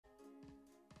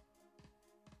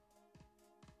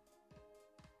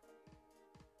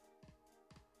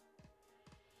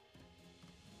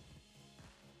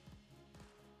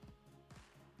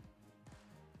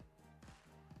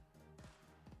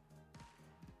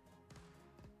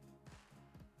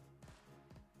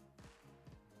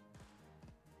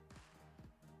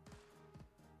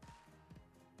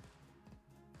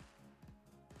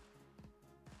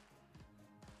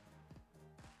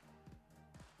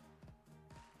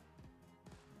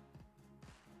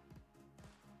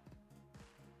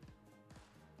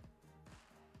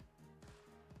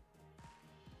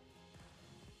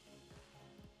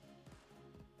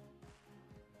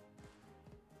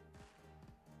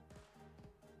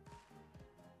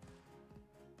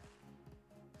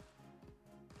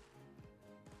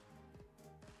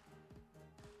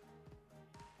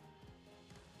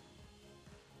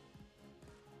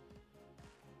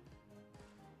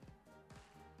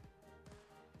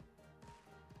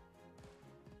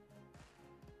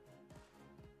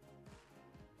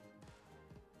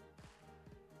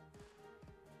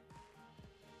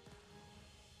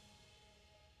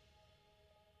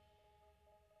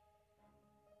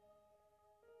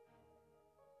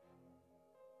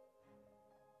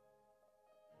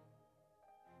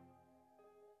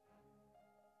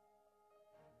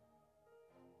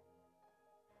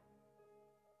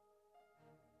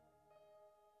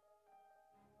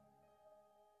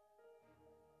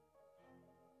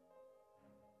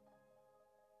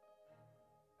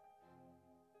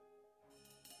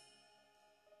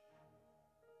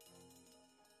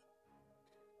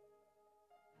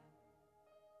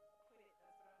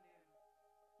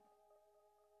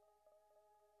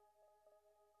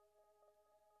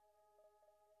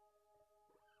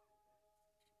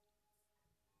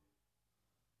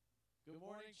Good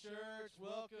morning, church.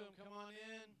 Welcome. Come on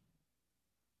in.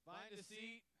 Find a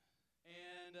seat.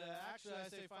 And actually, I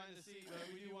say find a seat, but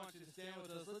we do want you to stand with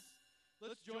us.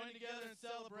 Let's join together in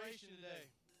celebration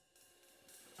today.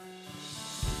 I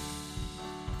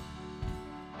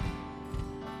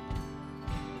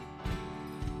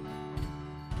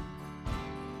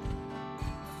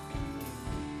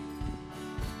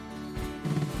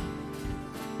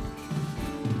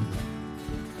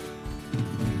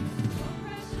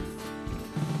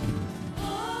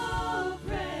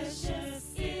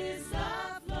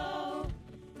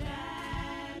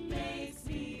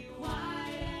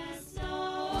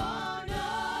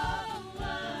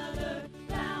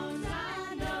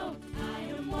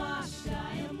am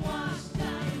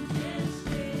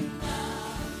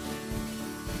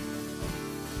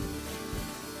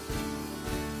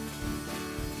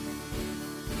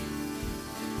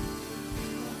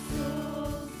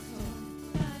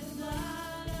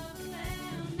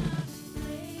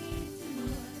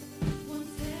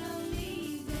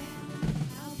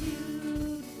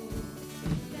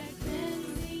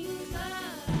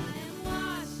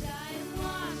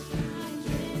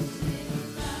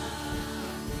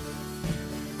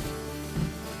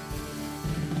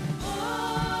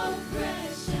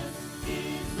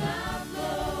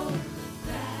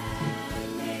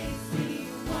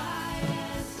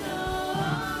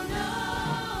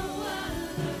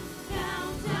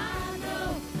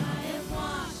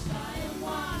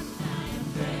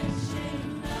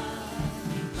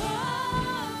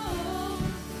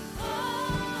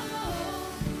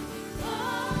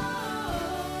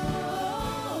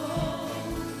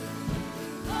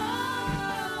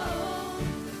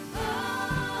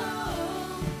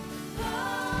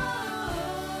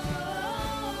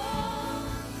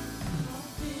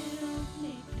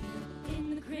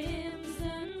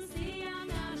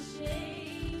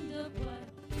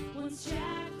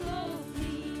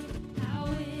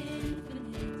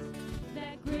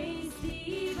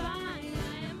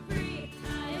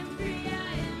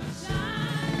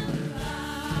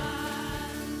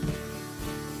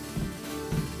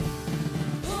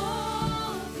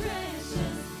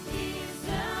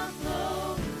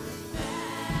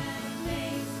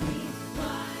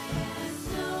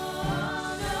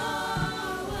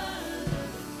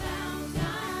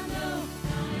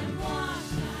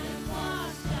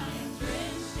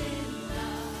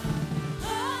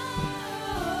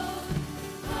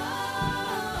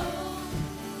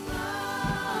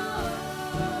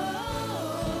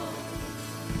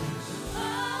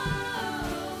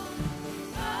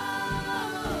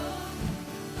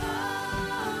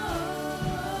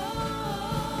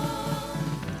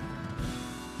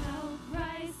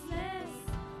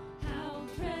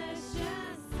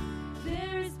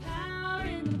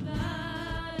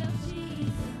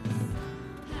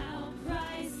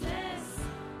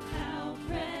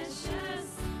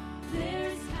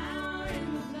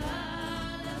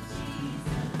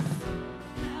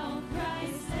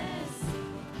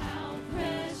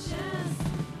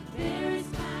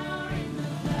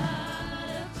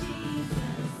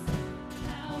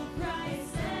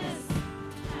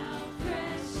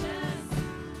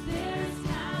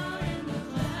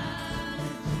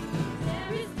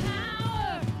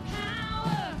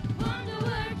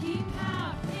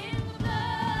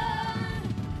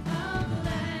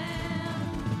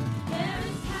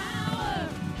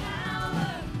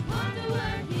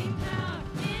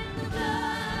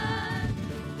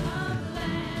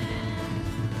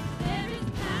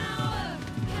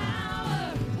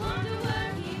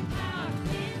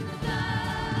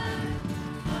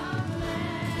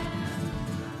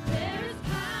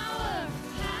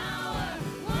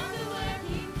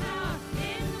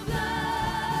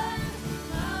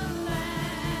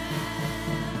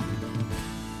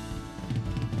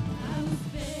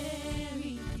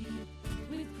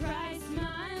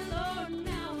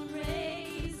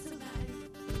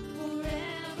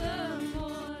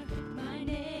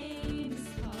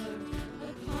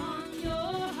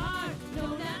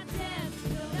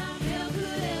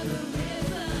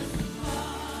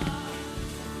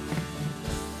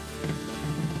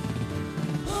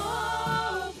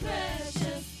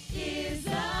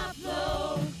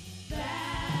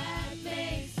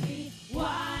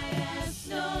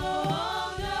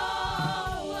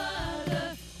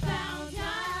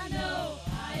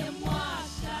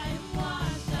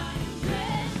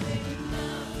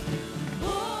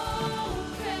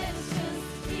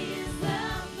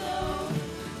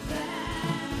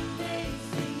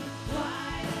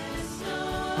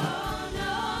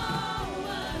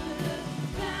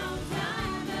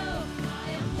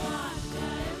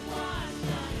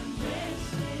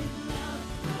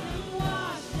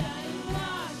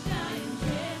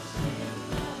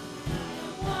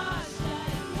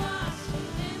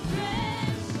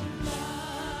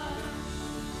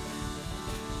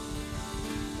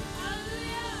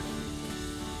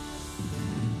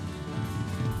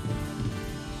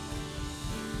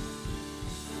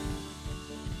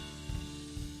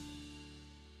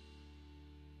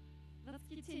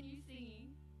continue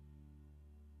singing.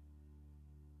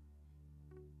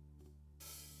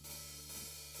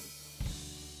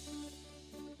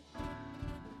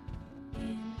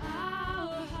 In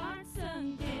our hearts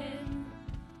again,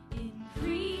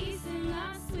 increase in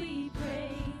us we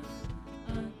pray,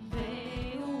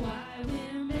 unveil why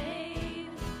we're made.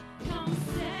 Come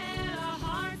set our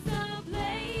hearts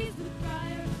ablaze with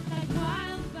fire, like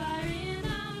wildfire in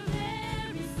our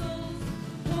very souls.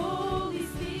 Holy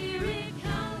Spirit,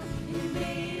 come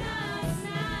invade us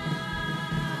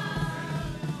now.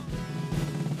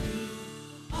 We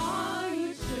are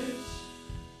your church.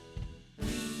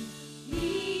 We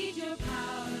need your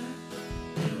power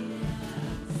in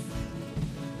us.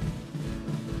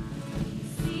 We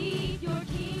seek your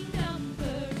kingdom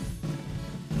first.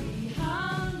 We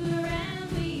hunger and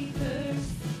we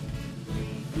thirst.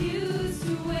 Refuse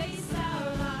to waste our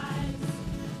lives,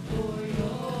 for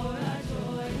you're our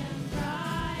joy and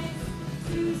prize.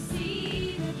 To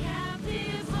see the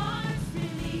captives' hearts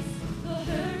release, the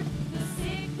hurt, the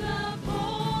sick, the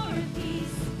poor at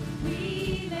peace. We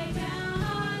lay down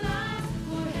our lives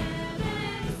for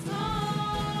heaven's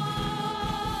cause.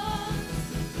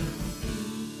 We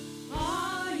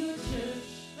are your church.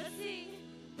 Let's sing.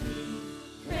 We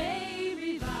pray,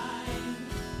 revive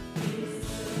this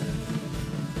earth.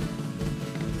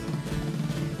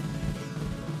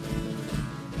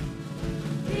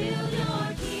 Build your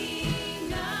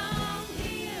kingdom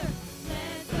here.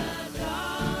 Let the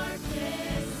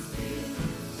darkness feel.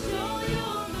 Show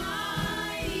your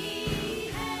mighty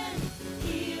hand.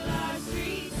 Heal our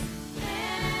streets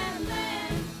and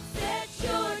land. Set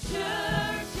your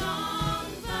church on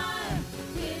fire.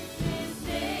 With this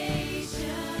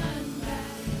nation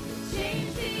back.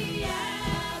 Change the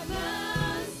atmosphere.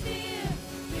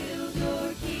 Build your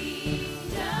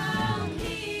kingdom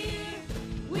here.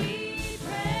 We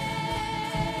pray.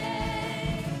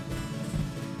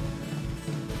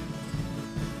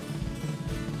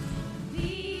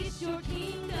 Unleash your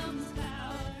kingdom's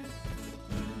power,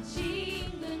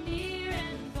 reaching the near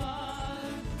and far.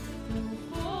 No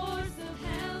force of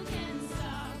hell can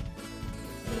stop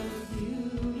your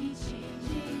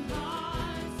beauty-changing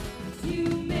hearts. You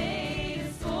made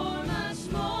us for much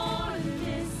more than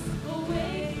this.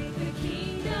 Awake the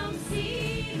kingdom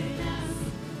seed in us.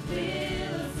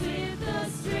 Fill us with the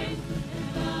strength and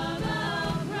love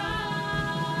of Christ.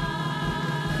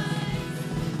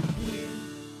 We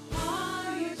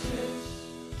are your church.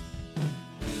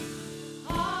 We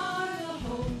are the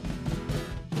hope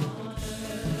on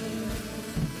earth.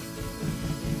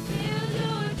 Build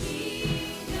your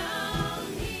kingdom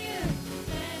here.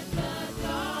 Let the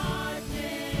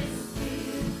darkness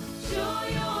feel. Show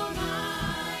your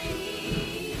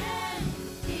mighty hand.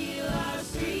 Heal our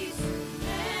streets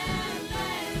and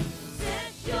land.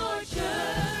 Set your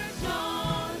church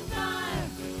on fire.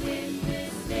 Win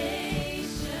this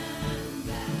nation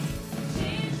back.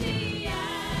 Change the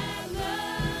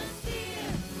atmosphere.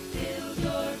 Build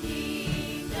your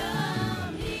kingdom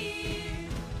here.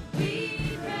 We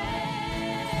pray.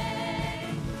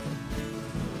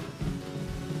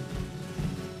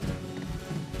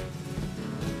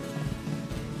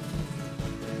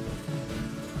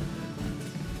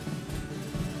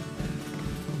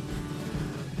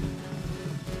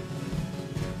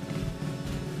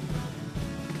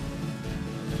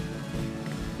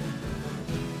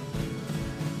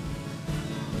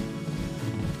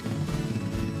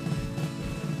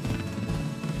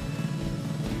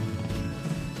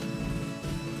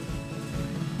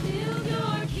 Build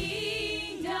your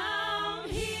kingdom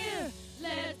here.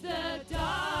 Let the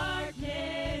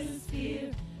darkness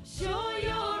fear. Show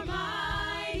your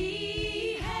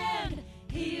mighty hand.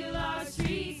 Heal our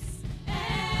streets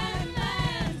and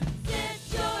land. Set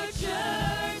your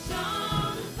church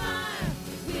on fire.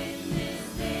 Win this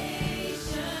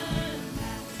nation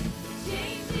back.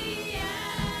 Change the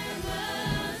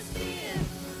atmosphere.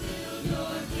 Build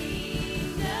your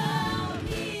kingdom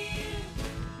here.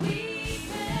 We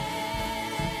pray.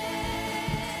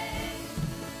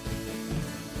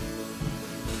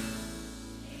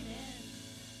 Amen.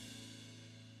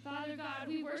 Father God,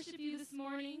 we worship you this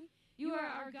morning. You are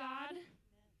our God.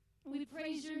 We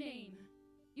praise your name.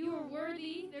 You are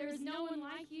worthy. There is no one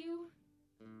like you.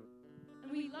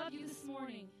 And we love you this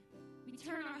morning. We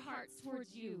turn our hearts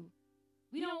towards you.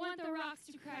 We don't want the rocks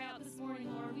to cry out this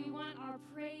morning, Lord. We want our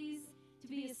praise to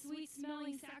be a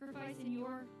sweet-smelling sacrifice in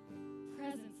your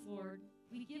presence, Lord.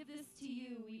 We give this to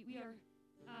you. We are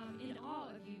in awe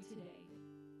of you today.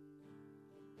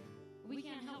 We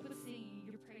can't help but sing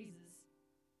your praises.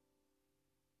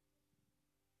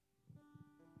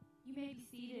 You may be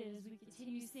seated as we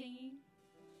continue singing.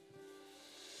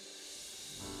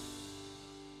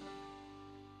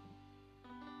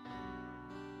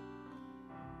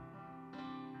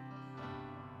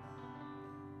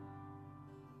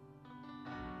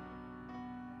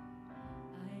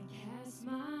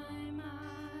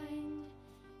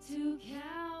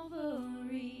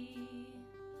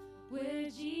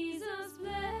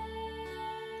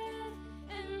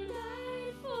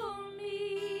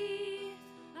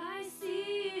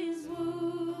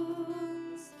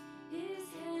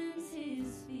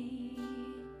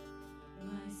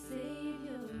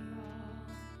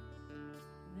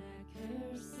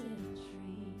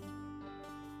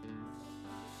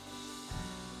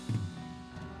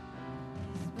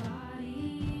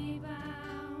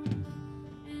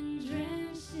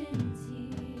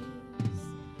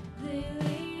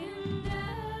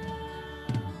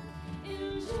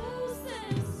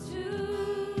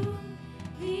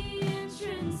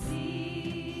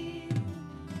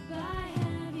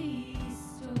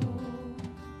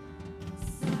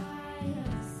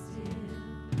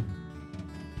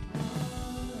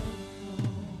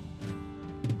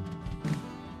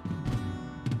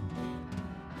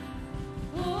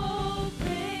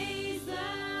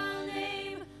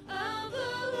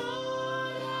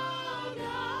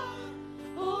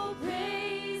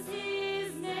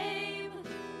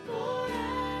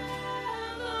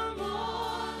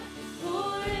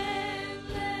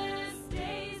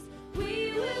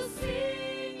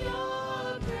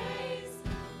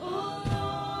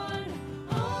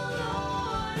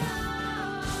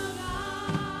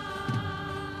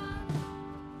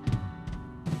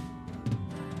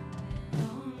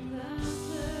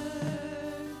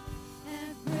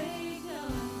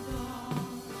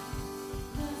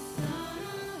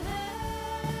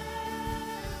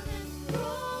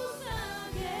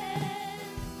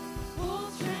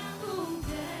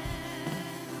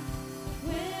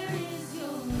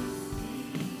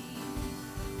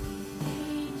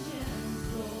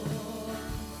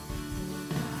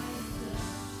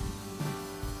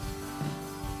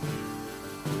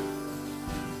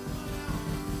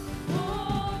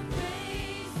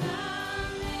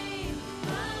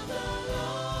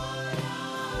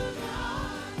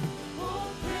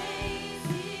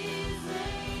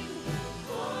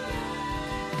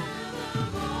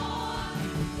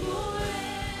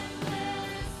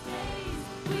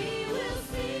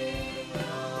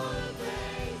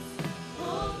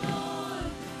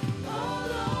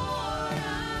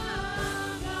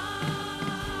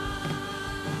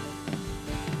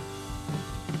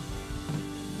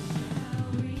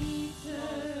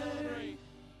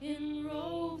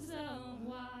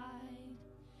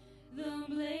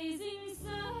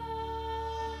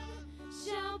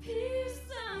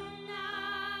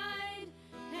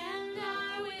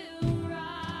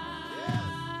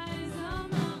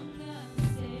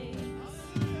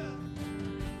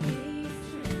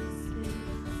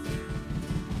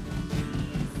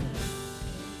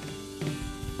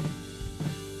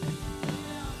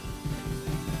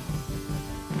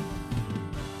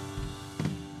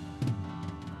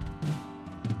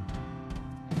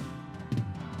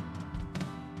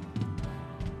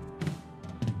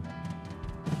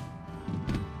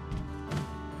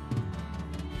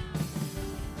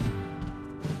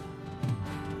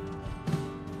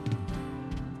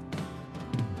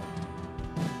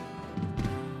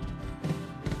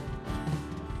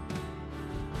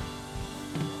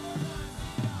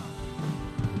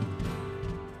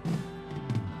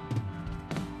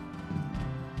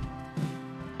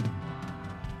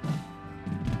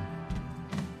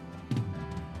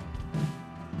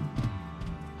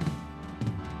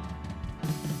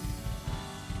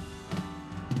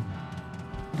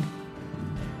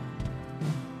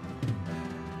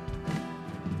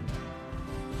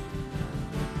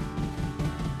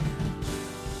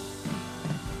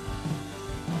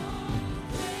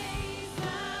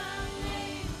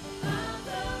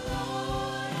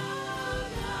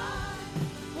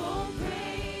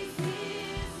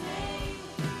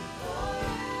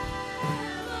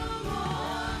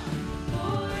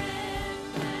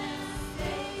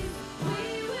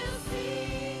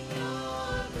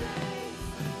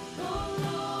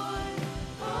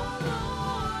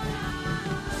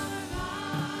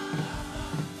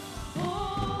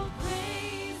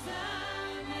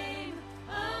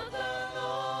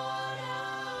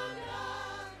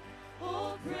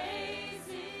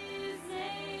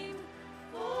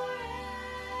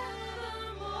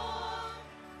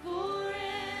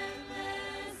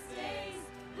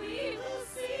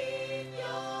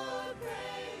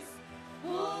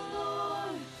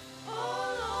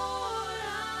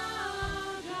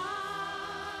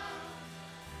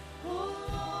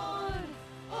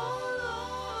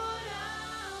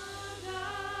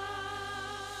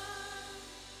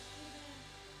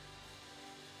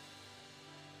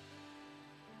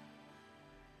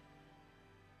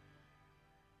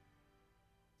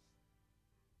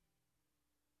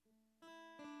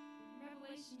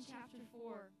 Revelation chapter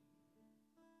 4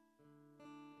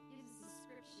 gives a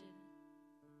description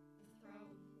of the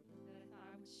throne that I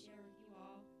thought I would share with you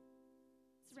all.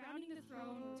 Surrounding the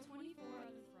throne were 24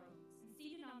 other thrones, and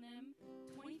seated on them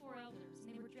 24 elders, and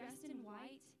they were dressed in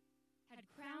white, had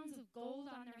crowns of gold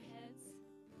on their heads.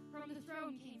 From the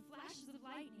throne came flashes of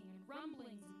lightning and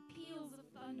rumblings and peals of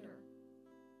thunder.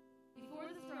 Before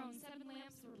the throne 7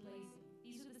 lamps were blazing.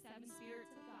 These are the 7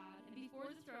 spirits of God, and before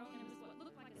the throne there was what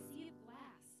looked like a sea of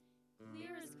glass,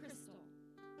 clear as crystal.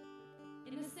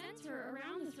 In the center,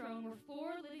 around the throne, were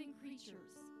 4 living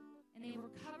creatures, and they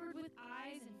were covered with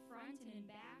eyes in front and in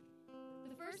back.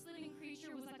 The first living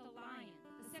creature was like a lion,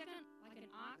 the second like an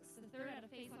ox, the third had a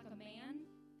face like a man,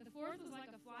 the fourth was like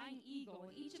a flying eagle,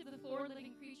 and each of the 4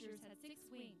 living creatures had 6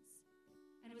 wings.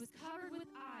 And it was covered with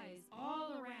eyes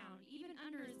all around, even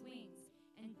under his wings,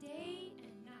 and day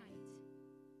and night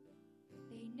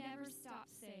they never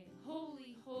stopped saying,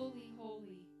 "Holy, holy,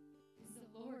 holy is the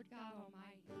Lord God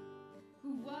Almighty,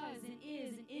 who was and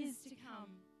is to come."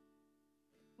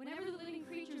 Whenever the living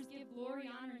creatures give glory,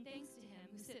 honor, and thanks to him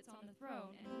who sits on the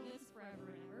throne and who lives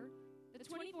forever and ever, the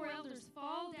 24 elders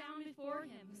fall down before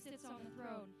him who sits on the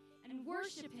throne and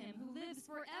worship him who lives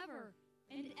forever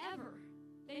and ever.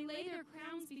 They lay their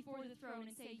crowns before the throne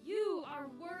and say, "You are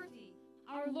worthy,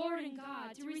 our Lord and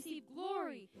God, to receive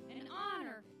glory and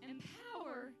honor and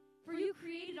power, for you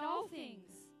created all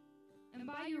things, and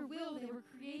by your will they were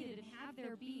created and have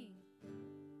their being."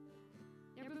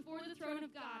 They're before the throne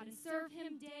of God and serve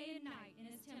him day and night in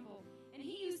his temple, and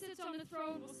he who sits on the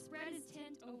throne will spread his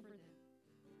tent over them.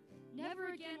 Never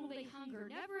again will they hunger,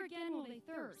 never again will they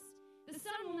thirst. The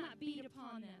sun will not beat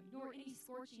upon them, nor any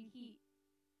scorching heat.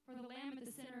 For the Lamb at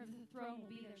the center of the throne will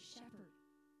be their shepherd.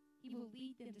 He will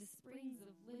lead them to springs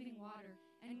of living water,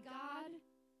 and God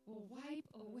will wipe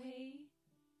away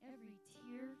every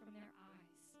tear from their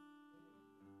eyes.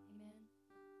 Amen.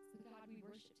 It's the God we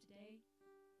worship today.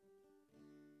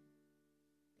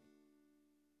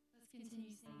 Let's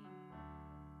continue singing.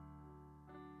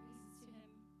 Praises to him.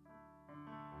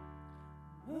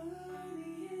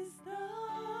 Worthy is the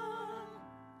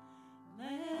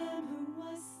Lamb who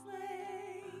was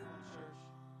slain.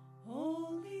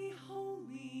 Holy,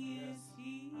 holy is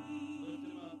he. Lift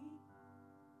him up.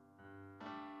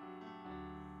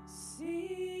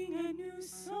 Sing a new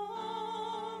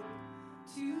song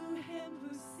to him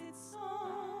who sits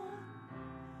on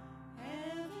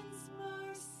heaven's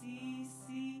mercy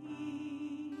seat.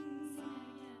 Sing that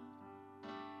again.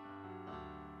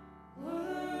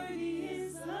 Worthy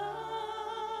is the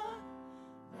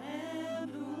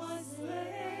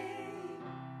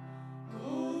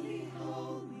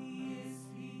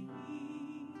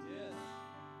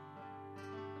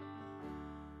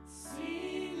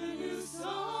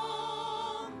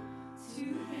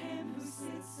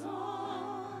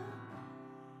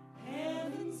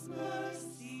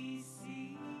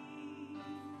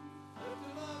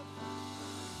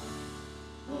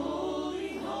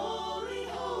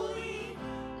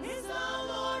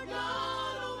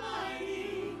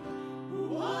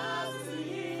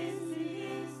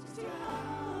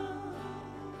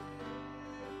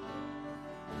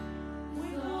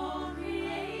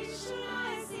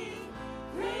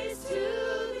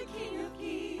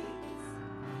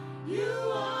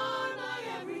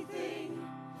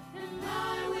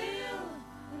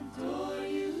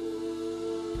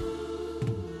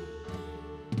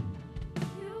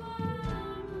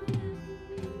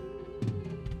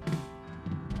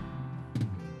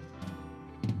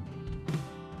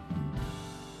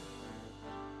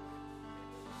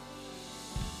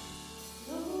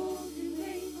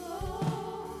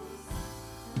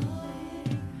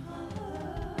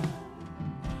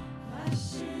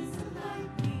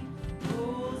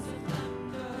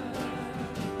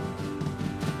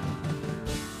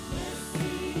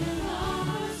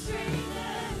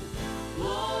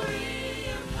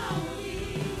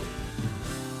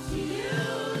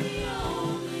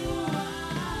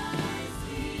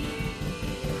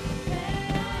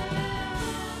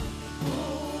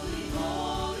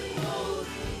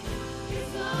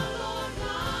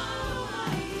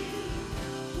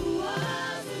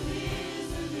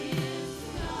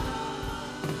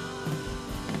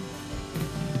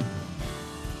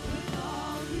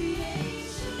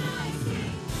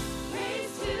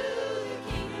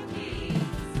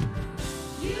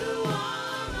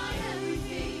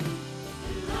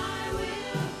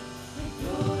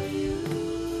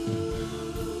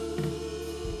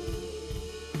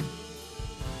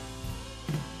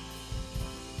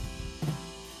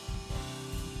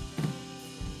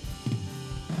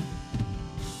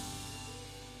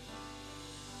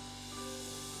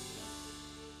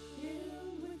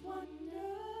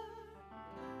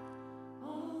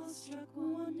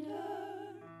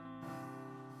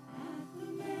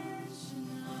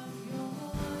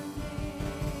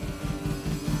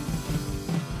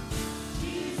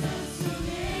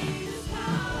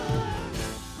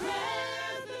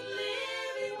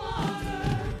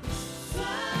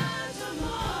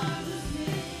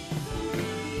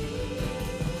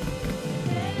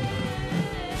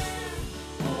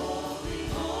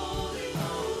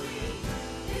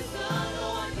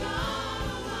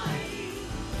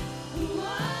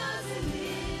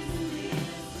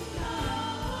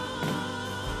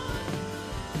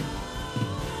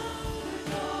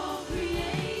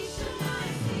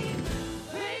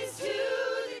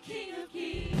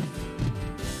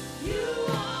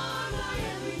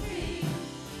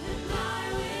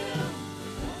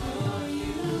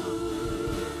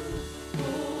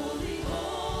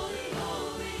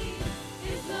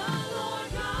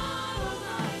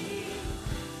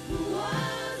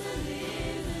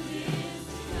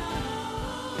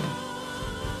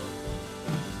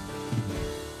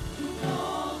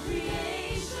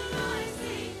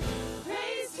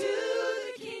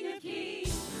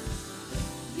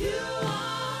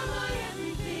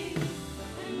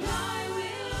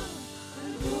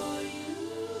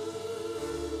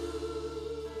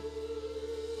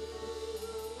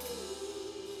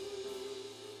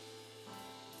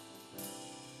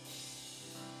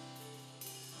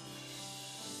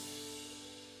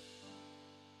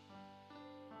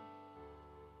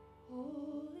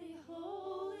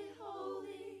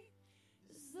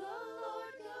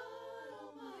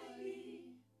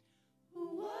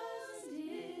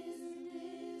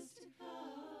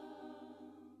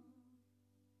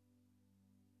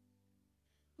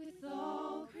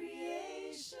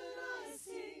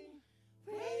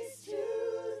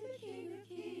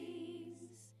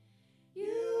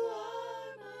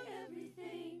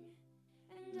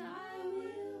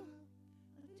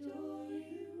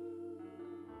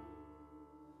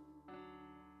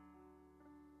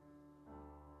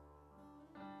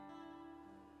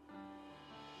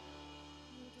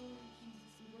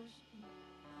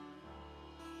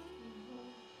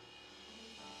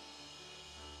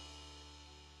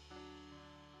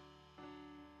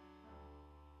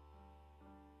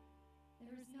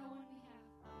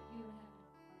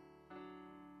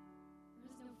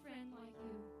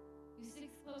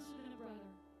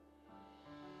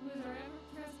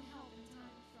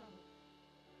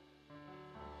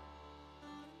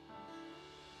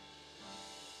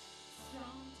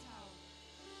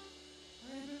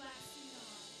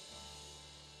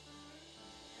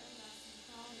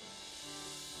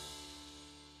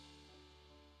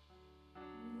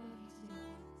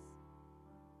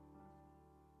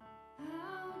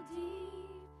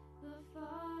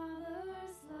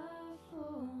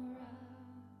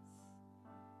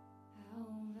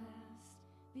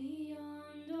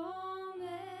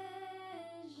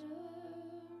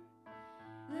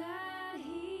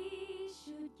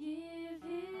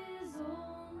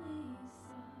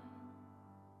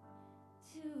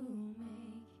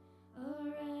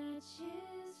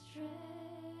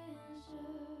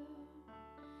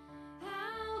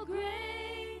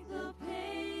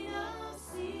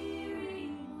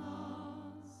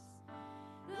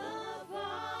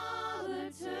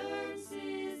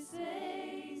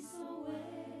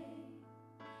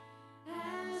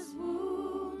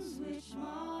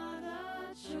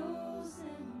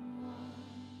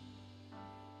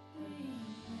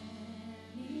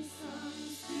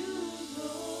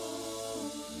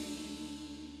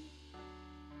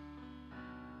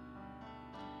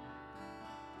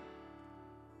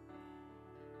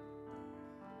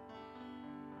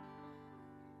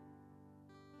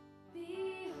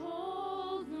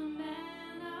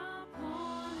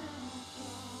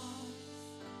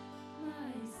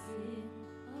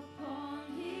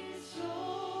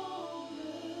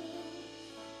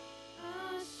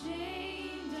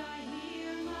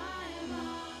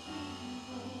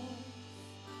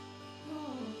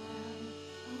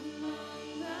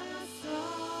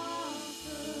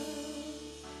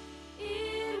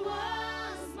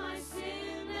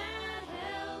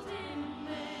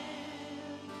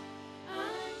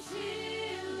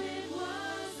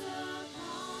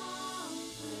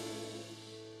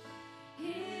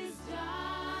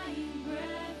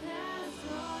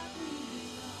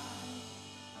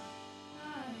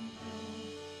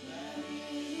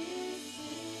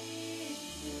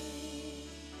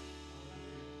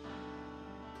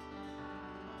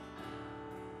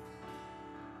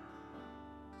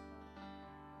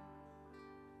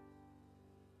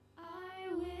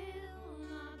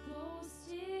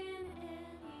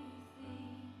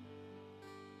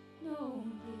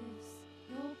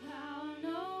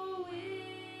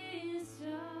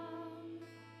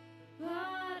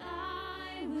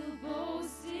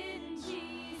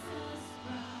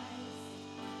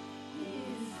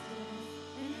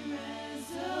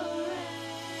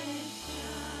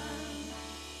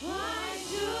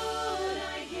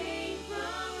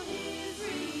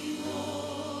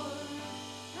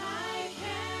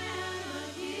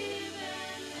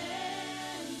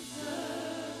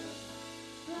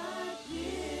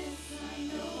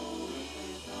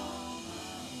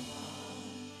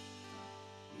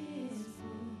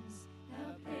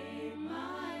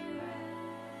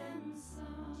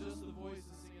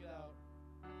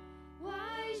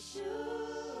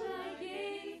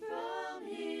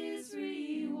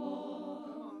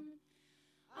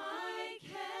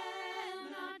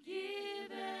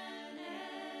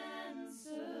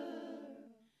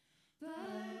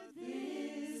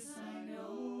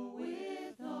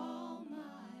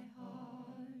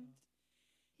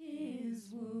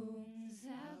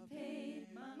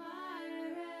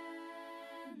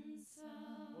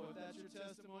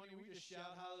testimony, we just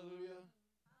shout hallelujah.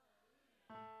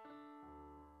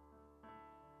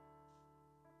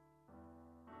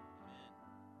 Amen.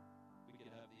 We could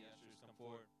have the ushers come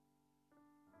forward.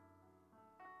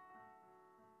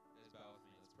 Guys, bow with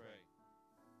me. Let's pray.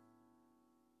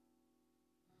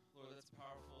 Lord, that's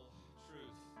powerful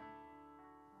truth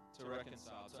to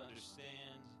reconcile, to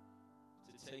understand,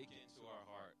 to take into our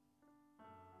heart.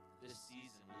 This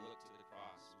season, we look to the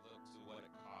cross. We look to what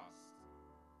it cost.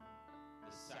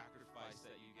 The sacrifice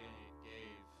that you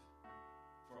gave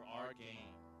for our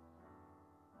gain.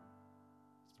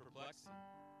 It's perplexing.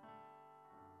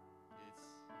 It's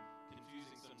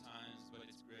confusing sometimes, but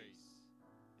it's grace.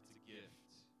 It's a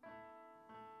gift.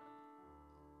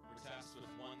 We're tasked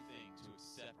with one thing, to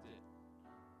accept it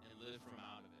and live from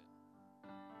out of it.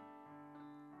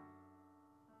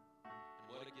 And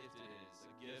what a gift it is.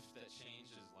 A gift that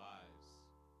changes lives.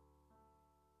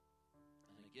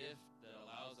 And a gift that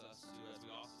allows us to, as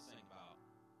we also sing about,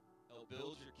 help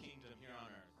build your kingdom here on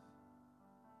earth.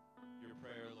 Your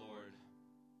prayer, Lord,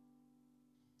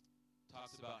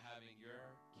 talks about having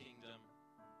your kingdom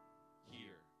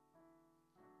here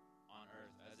on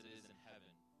earth as it is in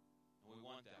heaven. And we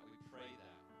want that. We pray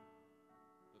that.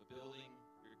 But building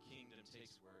your kingdom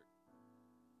takes work.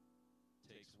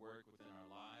 Takes work within our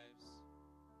lives.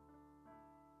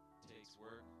 Takes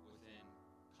work within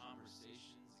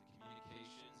conversations and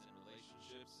communications and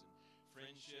relationships and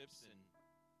friendships and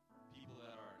people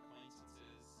that are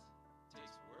acquaintances.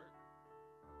 Takes work.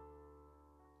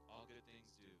 All good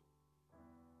things do.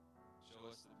 Show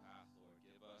us the path, Lord.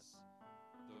 Give us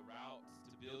the route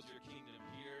to build your kingdom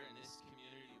here in this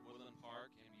community, Woodland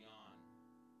Park, and beyond.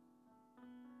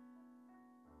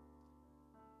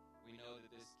 We know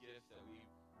that this gift that we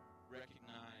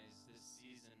recognize this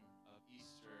season of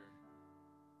Easter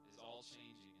is all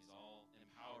changing, is all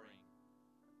empowering.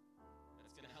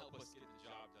 That's going to help us get the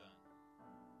job done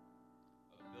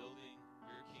of building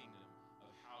your kingdom,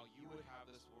 of how you would have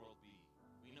this world be.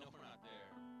 We know we're not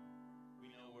there.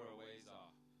 We know we're a ways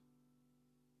off.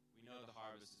 We know the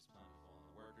harvest is plentiful and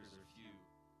the workers are few.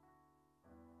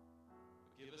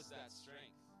 But give us that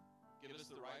strength. Give us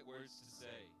the right words to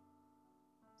say.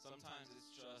 Sometimes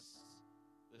it's just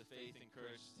the faith and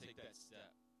courage to take that step,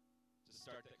 to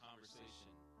start that conversation.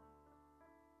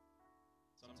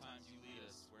 Sometimes you lead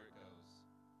us where it goes.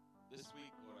 This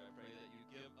week, Lord, I pray that you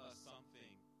give us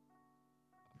something,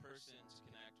 a person to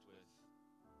connect with,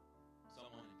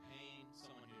 someone in pain,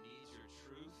 someone who needs your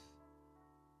truth.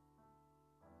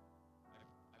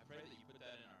 I pray that you put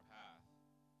that in our path,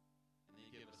 and then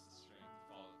you give us the strength to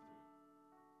follow through.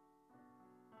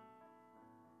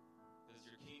 Because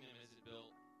your kingdom isn't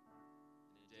built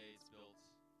in a day, it's built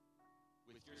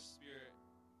with your spirit,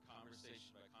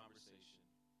 conversation by conversation.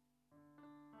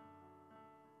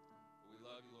 But we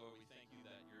love you, Lord. We thank you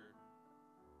that your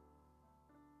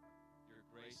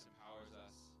grace empowers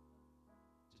us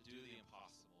to do the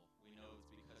impossible. We know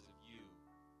it's because of you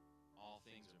all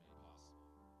things are made possible.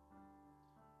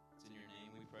 It's in your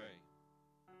name we pray.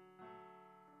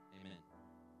 Amen.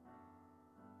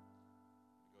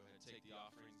 Go ahead and take the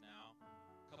offerings now.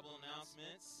 A couple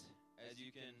announcements. As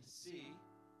you can see,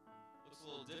 looks a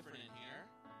little different in here.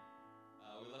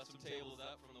 We left some tables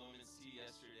up from the women's tea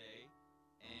yesterday,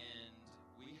 and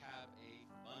we have a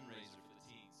fundraiser for the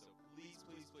teens. So please,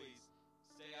 please, please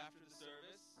stay after the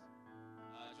service.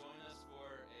 Join us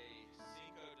for a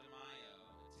Cinco de Mayo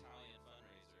Italian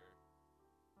fundraiser.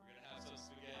 We're going to have some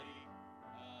spaghetti.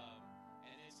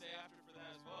 And then stay after for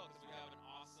that as well, because we have an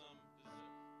awesome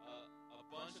dessert, a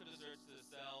bunch of desserts to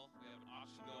sell. We have an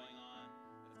auction going on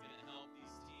that's going to help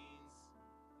these teens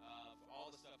for all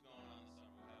the stuff going on this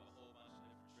summer. We have a whole bunch of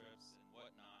different trips and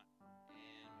whatnot.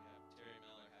 And we have Terry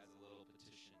Miller has a little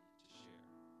petition to share.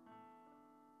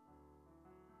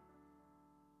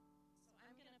 So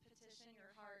I'm going to petition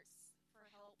your hearts for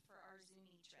help for our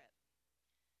Zuni trip.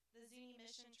 The Zuni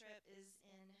mission trip is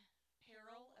in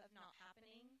peril of not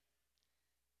happening.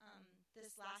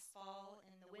 This last fall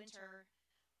in the winter,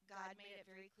 God made it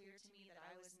very clear to me that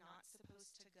I was not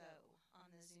supposed to go on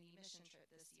the Zuni mission trip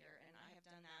this year, and I have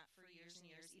done that for years and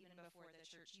years, even before the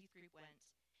church youth group went.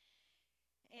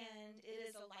 And it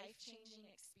is a life-changing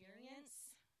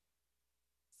experience.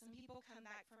 Some people come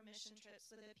back from mission trips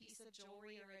with a piece of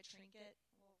jewelry or a trinket,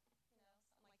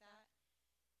 something like that.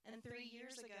 And 3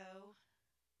 years ago,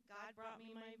 God brought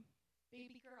me my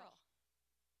baby girl,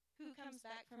 who comes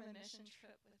back from a mission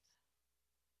trip with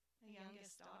a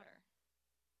youngest daughter.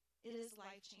 It is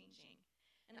life-changing.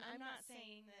 And I'm not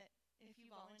saying that if you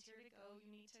volunteer to go, you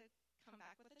need to come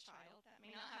back with a child. That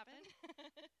may not happen.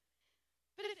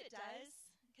 But if it does,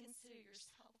 consider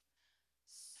yourself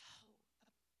so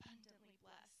abundantly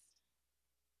blessed.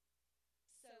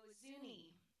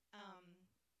 Zuni,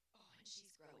 and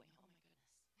she's growing. Oh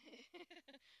my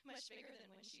goodness, much bigger than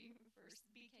when she first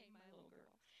became my little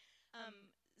girl.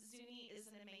 Zuni is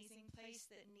an amazing place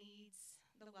that needs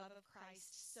the love of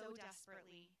Christ so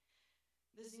desperately.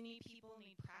 The Zuni people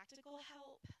need practical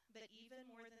help, but even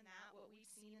more than that, what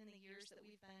we've seen in the years that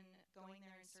we've been going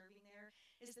there and serving there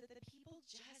is that the people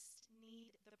just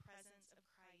need the presence of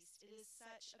Christ. It is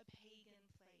such a pagan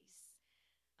place.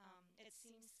 It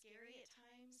seems scary at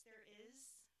times. There is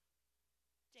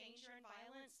danger and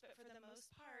violence, but for the most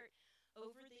part,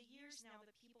 over the years now,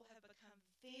 the people have become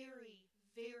very,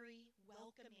 very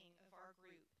welcoming of our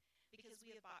group because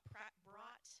we have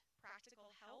brought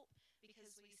practical help,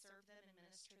 because we serve them and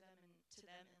minister to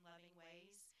them in loving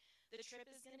ways. The trip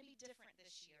is going to be different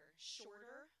this year.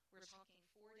 Shorter. We're talking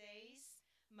 4 days.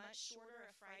 Much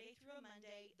shorter, a Friday through a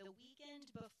Monday. The weekend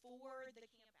before the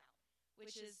camp out,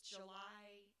 which is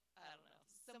July, I don't know.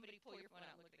 Somebody pull your phone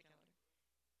out and look at the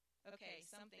calendar. Okay,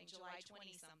 July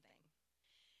 20-something.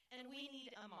 And we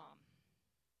need a mom.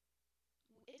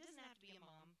 It doesn't have to be a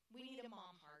mom. We need a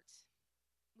mom heart.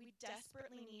 We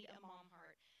desperately need a mom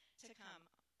heart to come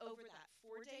over that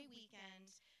 4-day weekend.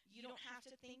 You don't have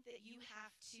to think that you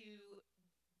have to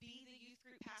be the youth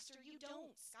group pastor. You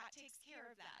don't. Scott takes care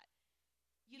of that.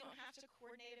 You don't have to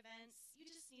coordinate events. You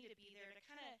just need to be there to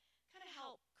kind of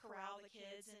help corral the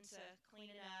kids into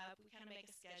cleaning up. We kind of make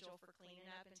a schedule for cleaning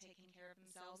up and taking care of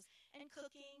themselves and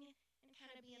cooking and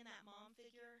kind of being that mom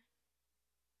figure.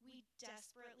 We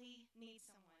desperately need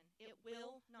someone. It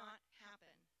will not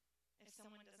happen if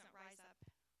someone doesn't rise up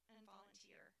and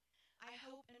volunteer. I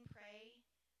hope and pray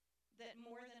that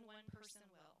more than one person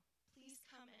will. Please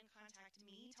come and contact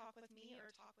me, talk with me,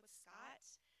 or talk with Scott.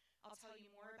 I'll tell you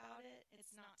more about it.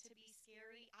 It's not to be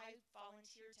scary. I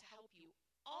volunteer to help you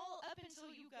all up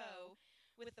until you go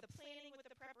with the planning, with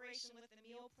the preparation, with the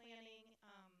meal planning.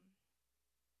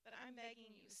 But I'm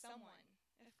begging you, someone,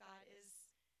 if God is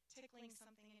tickling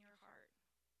something in your heart,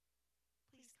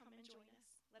 please come and join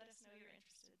us. Let us know you're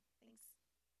interested. Thanks.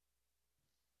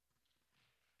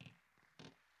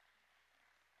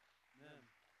 Amen.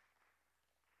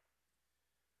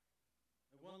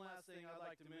 And one last thing I'd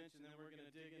like to mention, then we're going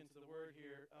to dig into the word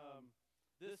here.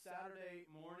 This Saturday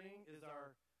morning is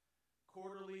our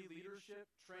quarterly leadership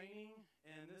training,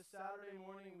 and this Saturday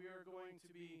morning we are going to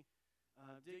be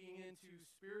digging into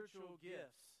spiritual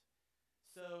gifts.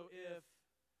 So if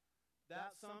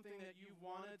that's something that you've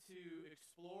wanted to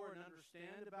explore and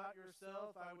understand about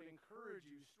yourself, I would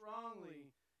strongly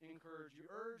encourage you,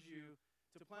 urge you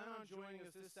to plan on joining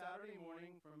us this Saturday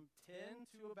morning from 10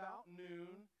 to about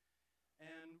noon,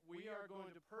 and we are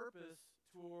going to purpose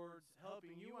towards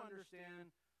helping you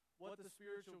understand what the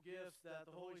spiritual gifts that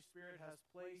the Holy Spirit has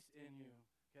placed in you,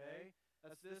 okay?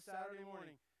 That's this Saturday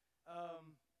morning.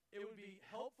 It would be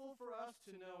helpful for us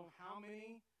to know how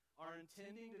many are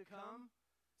intending to come.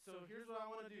 So here's what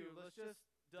I want to do. Let's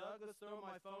throw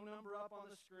my phone number up on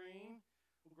the screen.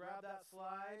 We'll grab that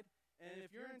slide. And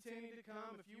if you're intending to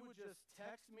come, if you would just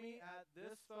text me at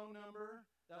this phone number,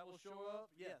 that will show up.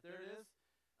 Yeah, there it is.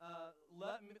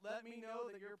 Let me know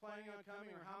that you're planning on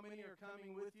coming or how many are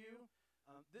coming with you.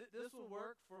 This will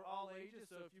work for all ages,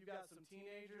 so if you've got some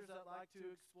teenagers that like to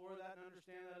explore that and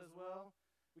understand that as well,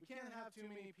 we can't have too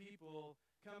many people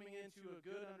coming into a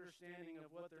good understanding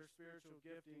of what their spiritual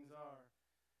giftings are.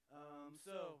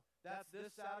 So that's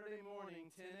this Saturday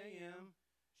morning, 10 a.m.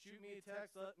 Shoot me a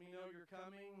text, let me know you're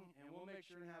coming, and we'll make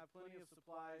sure to have plenty of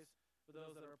supplies for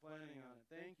those that are planning on it.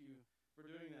 Thank you for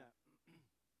doing that.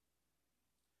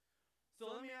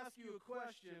 So let me ask you a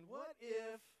question. What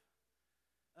if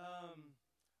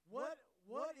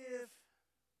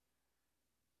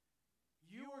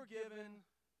you were given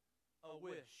a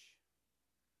wish?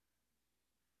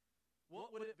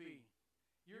 What would it be?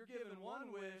 You're given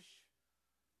one wish,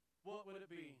 what would it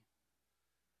be?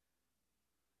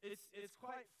 It's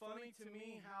quite funny to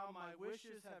me how my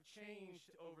wishes have changed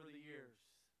over the years.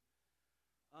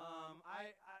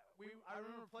 I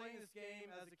remember playing this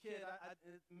game as a kid.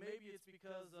 Maybe it's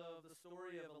because of the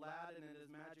story of Aladdin and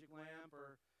his magic lamp,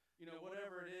 or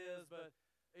whatever it is. But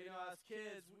as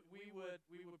kids, we would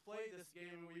play this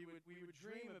game, and we would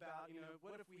dream about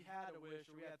what if we had a wish,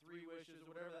 or we had 3 wishes,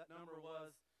 or whatever that number was.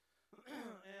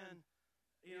 And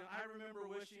I remember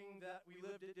wishing that we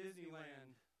lived at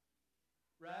Disneyland.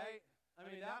 Right? I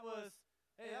mean, that was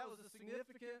a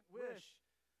significant wish.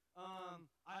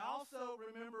 I also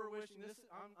remember wishing,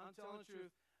 I'm telling the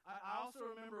truth, I also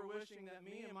remember wishing that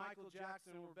me and Michael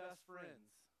Jackson were best friends.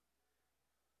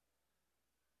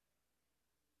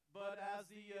 But as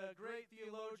the great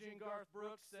theologian Garth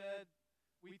Brooks said,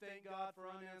 we thank God for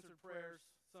unanswered prayers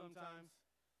sometimes.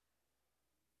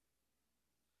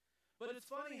 But it's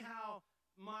funny how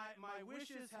my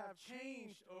wishes have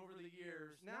changed over the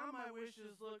years. Now my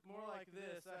wishes look more like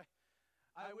this.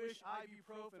 I wish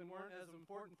ibuprofen weren't as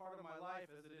important part of my life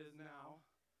as it is now.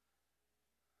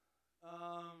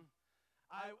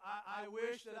 I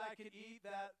wish that I could eat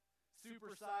that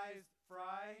supersized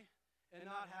fry and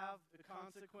not have the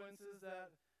consequences that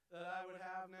I would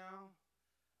have now.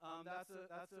 That's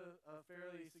a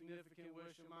fairly significant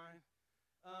wish of mine.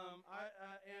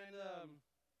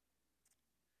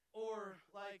 Or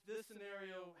like this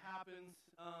scenario happens,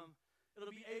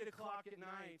 it'll be 8 o'clock at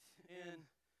night, and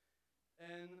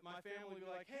my family will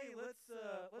be like, "Hey, let's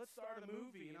start a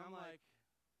movie," and I'm like,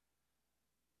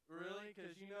 "Really?"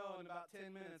 Because in about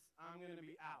 10 minutes I'm going to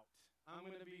be out. I'm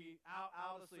going to be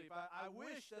out asleep. I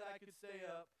wish that I could stay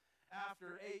up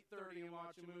after 8:30 and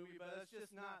watch a movie, but that's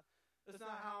just not. That's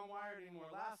not how I'm wired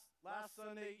anymore. Last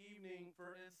Sunday evening,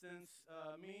 for instance,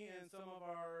 me and some of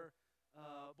our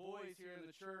boys here in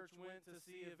the church went to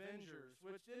see Avengers,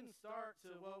 which didn't start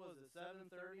till 7:30,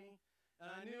 and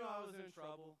I knew I was in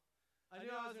trouble. I knew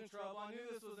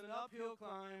this was an uphill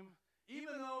climb,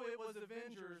 even though it was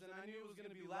Avengers, and I knew it was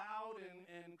going to be loud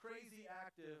and crazy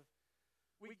active.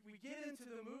 We get into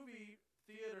the movie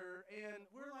theater, and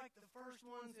we're like the first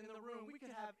ones in the room. We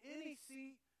could have any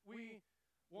seat we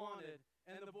wanted,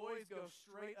 and the boys go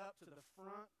straight up to the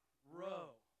front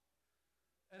row.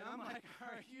 And I'm like,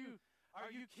 are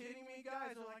you kidding me,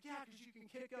 guys? They're like, yeah, because you can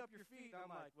kick up your feet.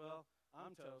 I'm like, well,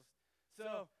 I'm toast.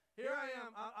 So here I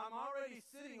am. I'm already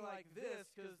sitting like this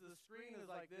because the screen is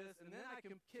like this, and then I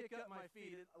can kick up my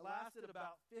feet. It lasted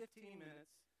about 15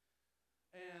 minutes,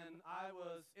 and I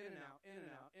was in and out, in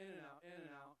and out, in and out, in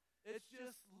and out. It's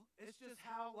just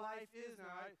how life is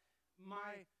now.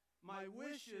 My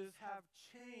wishes have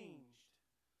changed.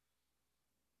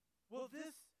 Well,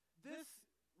 this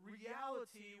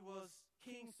reality was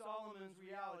King Solomon's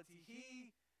reality.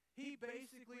 He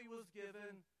basically was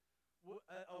given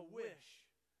a wish.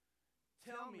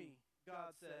 Tell me,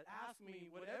 God said, ask me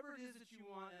whatever it is that you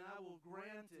want, and I will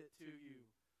grant it to you.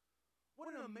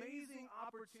 What an amazing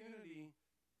opportunity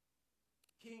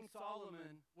King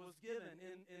Solomon was given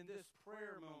in this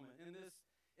prayer moment, in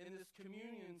this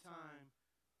communion time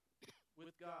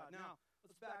with God. Now,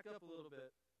 let's back up a little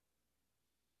bit.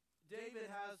 David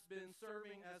has been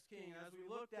serving as king. As we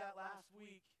looked at last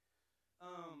week,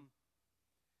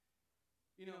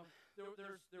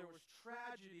 there was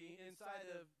tragedy inside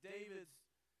of David's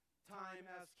time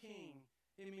as king.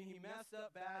 I mean, he messed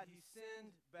up bad. He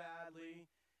sinned badly,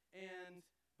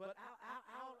 but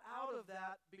out of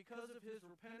that, because of his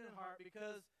repentant heart,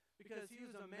 because he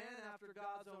was a man after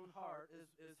God's own heart,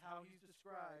 is how he's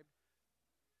described.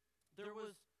 There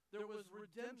was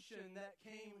redemption that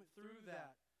came through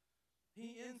that.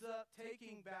 He ends up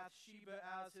taking Bathsheba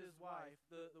as his wife,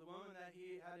 the woman that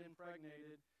he had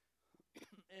impregnated,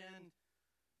 and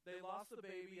they lost the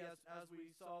baby as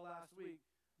we saw last week.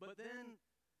 But then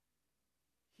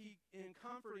in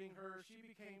comforting her, she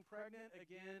became pregnant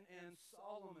again, and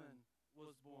Solomon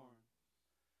was born.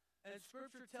 And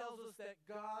Scripture tells us that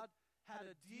God had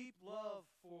a deep love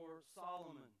for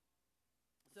Solomon.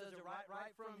 It says it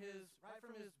right from his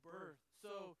birth.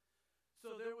 So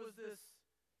there was this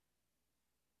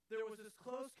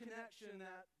close connection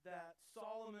that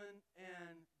Solomon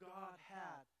and God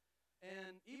had.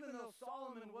 And even though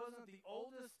Solomon wasn't the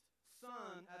oldest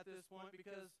son at this point,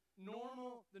 because the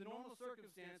normal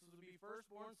circumstances would be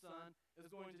firstborn son is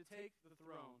going to take the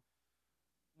throne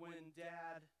when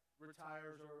dad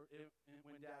retires or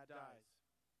when dad dies.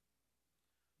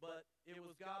 But it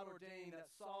was God ordained that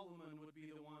Solomon would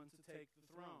be the one to take the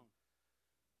throne.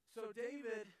 So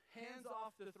David hands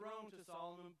off the throne to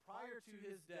Solomon prior to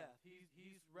his death.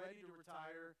 He's ready to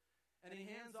retire, and he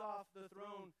hands off the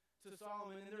throne to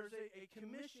Solomon, and there's a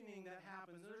commissioning that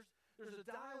happens. There's a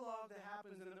dialogue that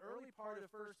happens in the early part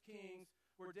of 1 Kings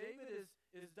where David is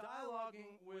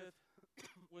dialoguing with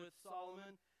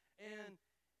Solomon, and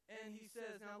he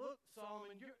says, now look,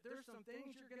 Solomon, there's some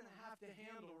things you're going to have to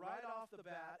handle right off the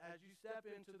bat as you step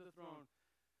into the throne.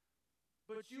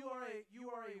 But you are a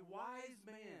wise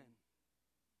man.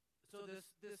 So this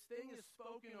thing is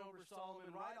spoken over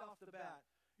Solomon right off the bat.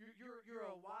 You're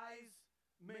a wise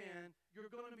man.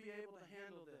 You're going to be able to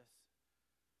handle this.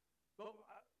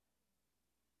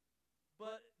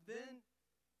 But then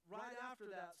right after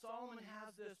that, Solomon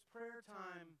has this prayer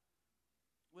time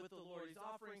with the Lord. He's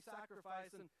offering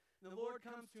sacrifice, and the Lord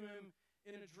comes to him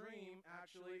in a dream,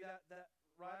 actually, that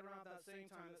right around that same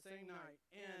time, that same night,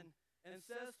 and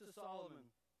says to Solomon,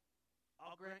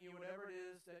 I'll grant you whatever it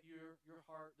is that your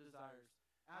heart desires.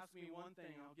 Ask me one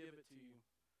thing, I'll give it to you.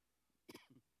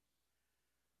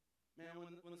 Man,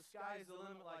 man, when the sky's the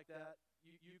limit like that,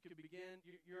 you could begin,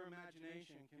 your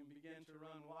imagination can begin to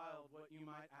run wild what you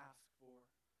might ask for.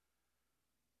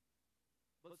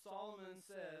 But Solomon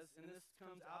says, and this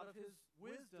comes out of his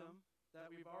wisdom that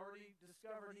we've already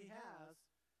discovered he has,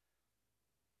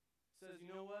 says,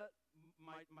 you know what?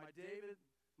 My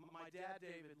dad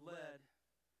David led.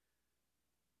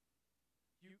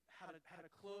 You had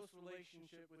a close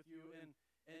relationship with you and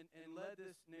led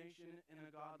this nation in a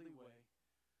godly way.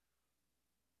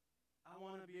 I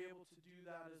want to be able to do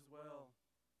that as well.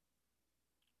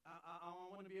 I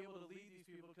want to be able to lead these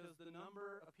people because the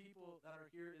number of people that are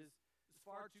here is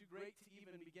far too great to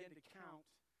even begin to count.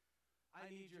 I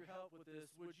need your help with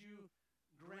this. Would you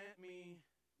grant me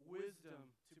wisdom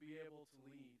to be able to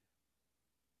lead?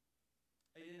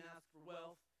 He didn't ask for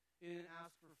wealth. He didn't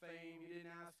ask for fame. He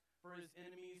didn't ask for his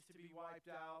enemies to be wiped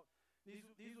out.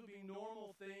 These would be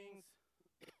normal things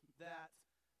that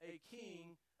a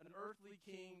king, an earthly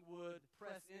king, would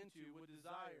press into, would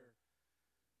desire.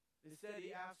 Instead, he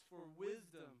asked for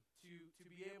wisdom to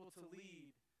be able to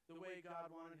lead the way God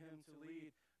wanted him to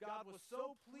lead. God was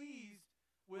so pleased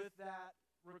with that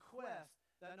request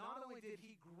that not only did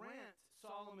he grant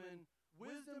Solomon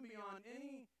wisdom beyond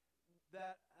any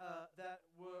that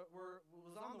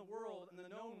was on the world, in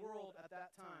the known world at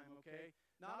that time, okay?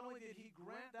 Not only did he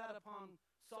grant that upon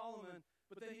Solomon,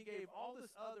 but then he gave all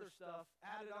this other stuff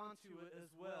added onto it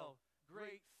as well.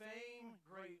 Great fame,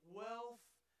 great wealth,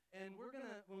 and we're going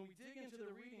to, when we dig into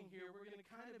the reading here, we're going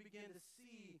to kind of begin to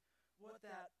see what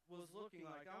that was looking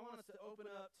like. I want us to open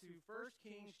up to 1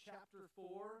 Kings chapter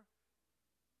 4.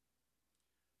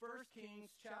 1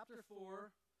 Kings chapter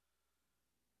 4.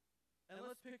 And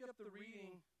let's pick up the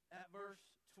reading at verse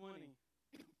 20.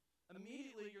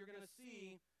 Immediately you're going to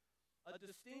see a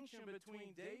distinction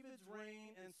between David's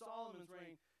reign and Solomon's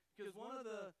reign. Because one of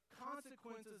the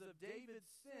consequences of David's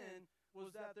sin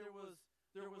was that there was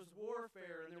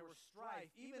warfare and there was strife,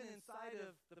 even inside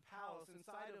of the palace,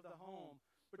 inside of the home.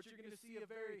 But you're going to see a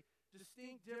very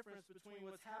distinct difference between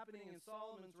what's happening in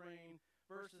Solomon's reign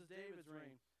versus David's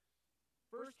reign.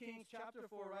 1 Kings chapter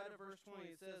 4, right at verse 20,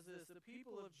 it says this: the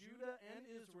people of Judah and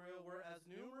Israel were as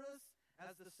numerous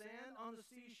as the sand on the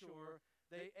seashore.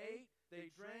 They ate, they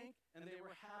drank, and they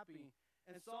were happy.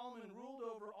 And Solomon ruled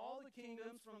over all the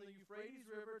kingdoms from the Euphrates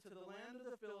River to the land of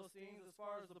the Philistines as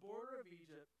far as the border of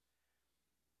Egypt.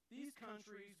 These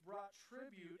countries brought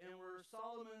tribute and were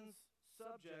Solomon's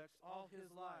subjects all his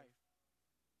life.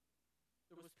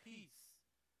 There was peace.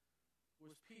 There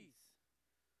was peace.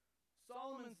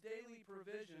 Solomon's daily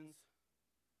provisions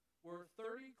were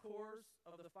 30 cores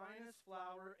of the finest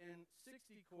flour and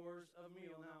 60 cores of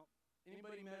meal. Now,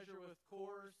 anybody measure with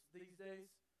cores these days?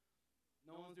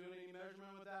 No one's doing any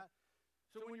measurement with that?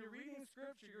 So when you're reading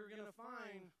Scripture, you're going to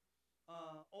find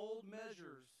old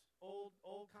measures, old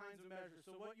kinds of measures.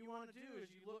 So what you want to do is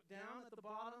you look down at the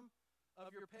bottom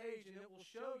of your page, and it will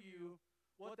show you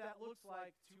what that looks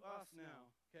like to us now,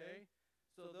 okay?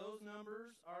 So those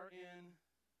numbers are in...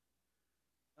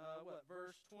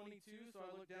 verse 22, so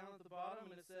I look down at the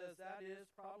bottom, and it says that is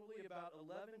probably about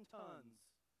 11 tons.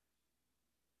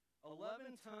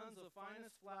 11 tons of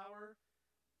finest flour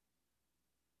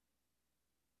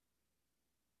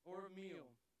or meal.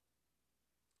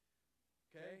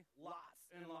 Okay? Lots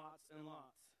and lots and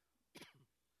lots.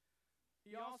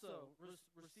 He also was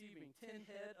receiving 10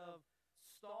 head of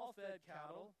stall-fed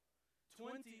cattle,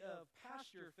 20 of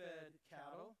pasture-fed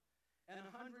cattle, and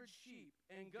 100 sheep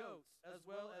and goats, as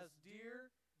well as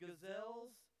deer,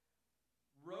 gazelles,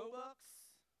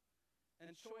 roebucks,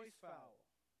 and choice fowl.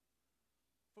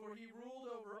 For he ruled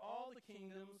over all the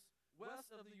kingdoms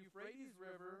west of the Euphrates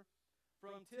River,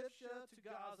 from Tiphsah to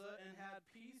Gaza, and had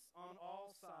peace on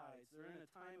all sides. They're in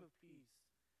a time of peace.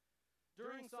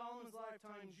 During Solomon's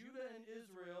lifetime, Judah and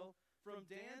Israel, from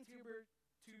Dan to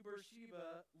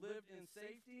Beersheba, lived in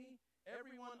safety,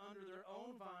 everyone under their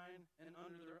own vine and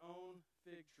under their own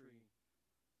fig tree.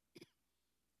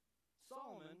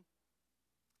 Solomon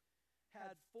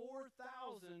had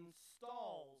 4,000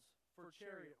 stalls for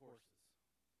chariot horses,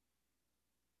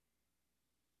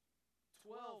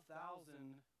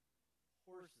 12,000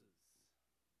 horses.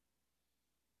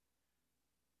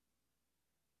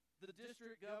 The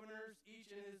district governors,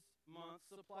 each in his month,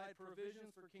 supplied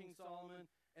provisions for King Solomon,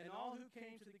 and all who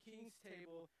came to the king's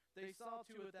table, they saw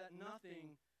to it that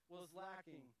nothing was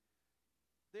lacking.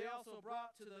 They also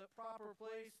brought to the proper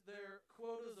place their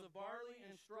quotas of barley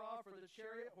and straw for the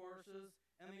chariot horses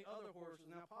and the other horses.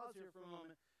 Now pause here for a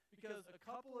moment, because a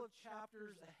couple of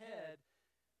chapters ahead,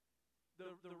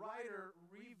 the writer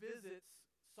revisits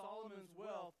Solomon's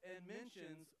wealth and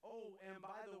mentions, oh, and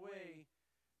by the way,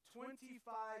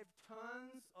 25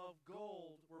 tons of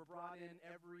gold were brought in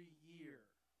every year.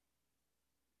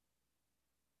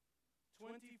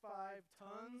 25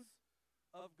 tons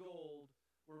of gold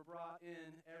were brought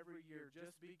in every year.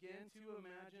 Just begin to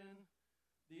imagine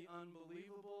the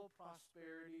unbelievable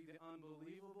prosperity, the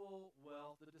unbelievable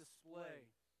wealth, the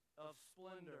display of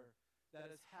splendor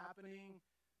that is happening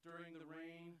during the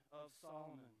reign of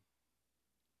Solomon.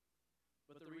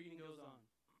 But the reading goes on.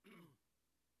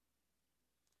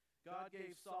 God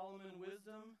gave Solomon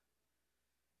wisdom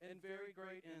and very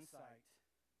great insight,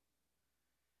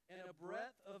 and a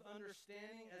breadth of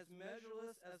understanding as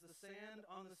measureless as the sand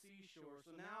on the seashore.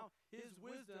 So now his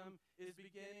wisdom is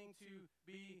beginning to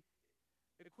be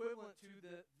equivalent to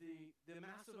the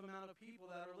massive amount of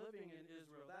people that are living in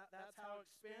Israel. That's how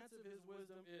expansive his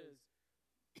wisdom is.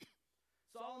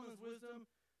 Solomon's wisdom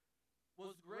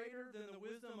was greater than the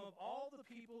wisdom of all the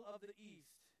people of the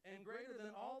east, and greater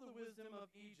than all the wisdom of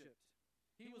Egypt.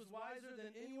 He was wiser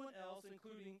than anyone else,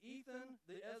 including Ethan,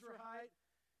 the Ezrahite.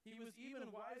 He was even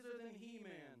wiser than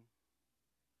He-Man.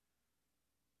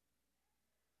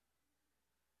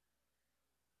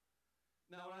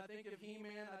 Now, when I think of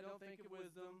He-Man, I don't think of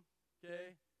wisdom,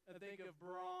 okay? I think of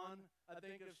brawn, I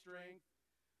think of strength.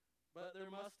 But there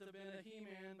must have been a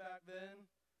He-Man back then.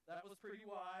 That was pretty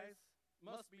wise.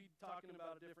 Must be talking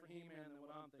about a different He-Man than what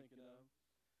I'm thinking of.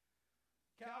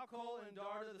 Calcol and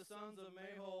Darda, the sons of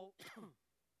Mahol,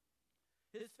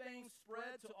 his fame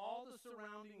spread to all the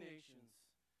surrounding nations.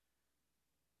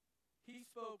 He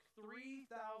spoke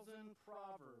 3,000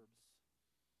 proverbs,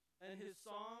 and his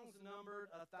songs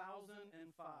numbered 1,005.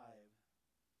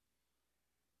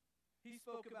 He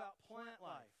spoke about plant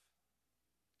life,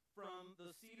 from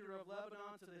the cedar of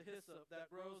Lebanon to the hyssop that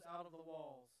grows out of the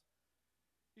walls.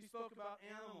 He spoke about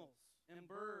animals and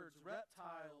birds,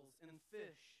 reptiles and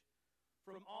fish.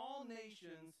 From all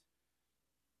nations,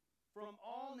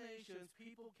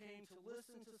 people came to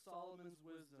listen to Solomon's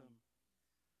wisdom,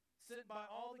 sent by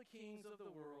all the kings of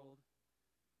the world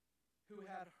who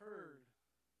had heard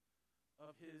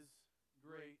of his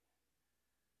great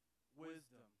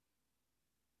wisdom.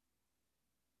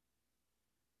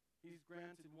 He's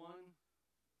granted one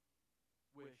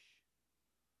wish,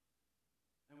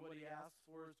 and what he asks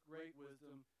for is great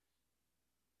wisdom.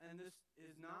 And this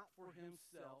is not for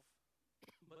himself,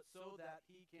 but so that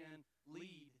he can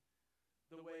lead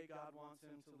the way God wants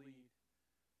him to lead.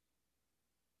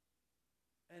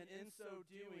 And in so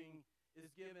doing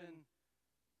is given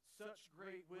such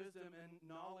great wisdom and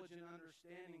knowledge and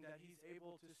understanding that he's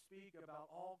able to speak about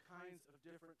all kinds of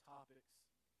different topics.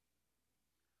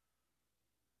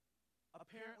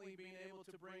 Apparently being able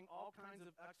to bring all kinds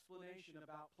of explanation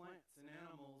about plants and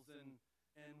animals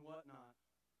and whatnot.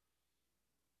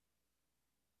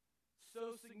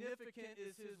 So significant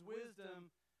is his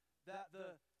wisdom that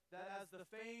as the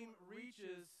fame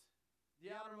reaches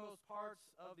the outermost parts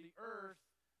of the earth,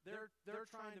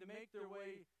 they're trying to make their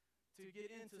way to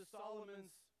get into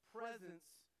Solomon's presence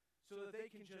so that they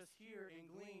can just hear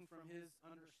and glean from his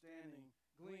understanding,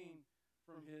 glean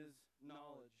from his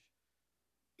knowledge.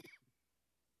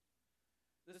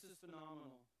 This is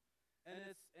phenomenal. And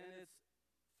it's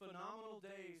phenomenal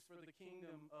days for the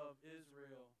kingdom of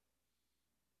Israel.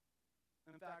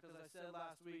 In fact, as I said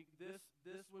last week, this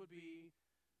would be,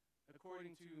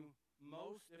 according to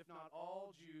most, if not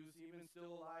all Jews, even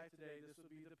still alive today, this would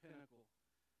be the pinnacle.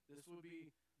 This would be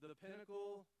the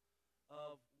pinnacle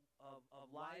of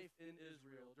life in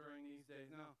Israel during these days.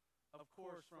 Now, of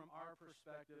course, from our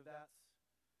perspective, that's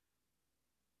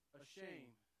a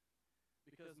shame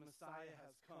because Messiah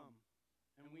has come,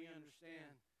 and we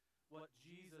understand what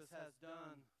Jesus has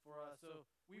done for us. So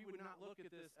we would not look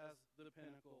at this as the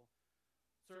pinnacle.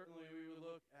 Certainly we would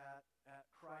look at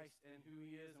Christ and who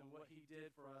he is and what he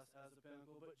did for us as the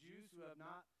pinnacle. But Jews who have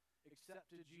not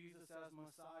accepted Jesus as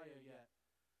Messiah yet,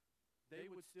 they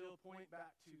would still point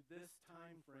back to this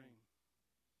time frame.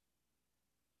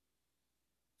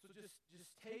 So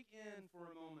just take in for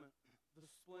a moment the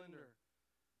splendor.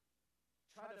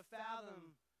 Try to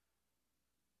fathom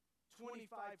 25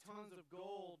 tons of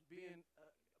gold being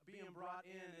brought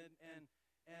in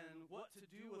and what to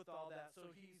do with all that.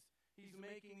 So he's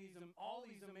making all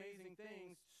these amazing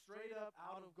things straight up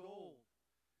out of gold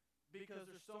because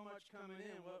there's so much coming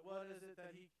in. What is it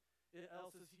that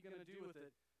else is he going to do with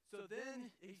it? So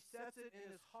then he sets it in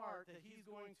his heart that he's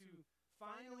going to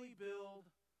finally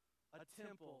build a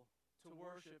temple to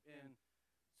worship in.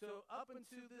 So up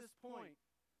until this point,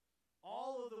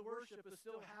 all of the worship is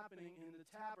still happening in the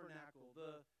tabernacle,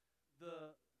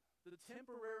 the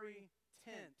temporary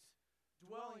tent,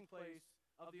 dwelling place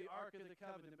of the Ark of the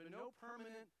Covenant. But no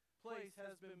permanent place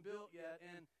has been built yet,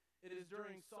 and it is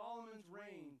during Solomon's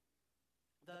reign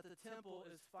that the temple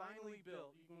is finally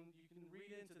built. You can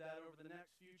read into that over the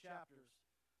next few chapters.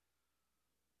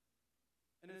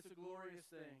 And it's a glorious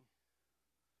thing.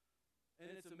 And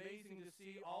it's amazing to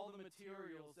see all the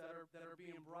materials that are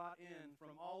being brought in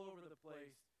from all over the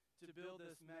place to build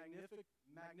this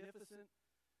magnificent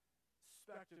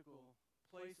spectacle,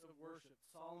 place of worship,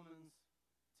 Solomon's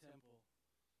temple.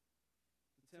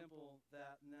 The temple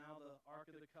that now the Ark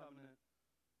of the Covenant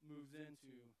moves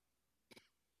into.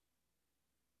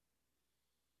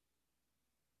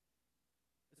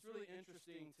 It's really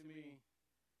interesting to me.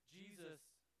 Jesus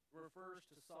refers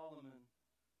to Solomon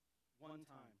one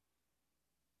time.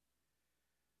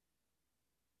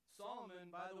 Solomon,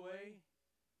 by the way,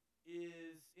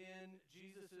 is in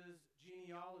Jesus'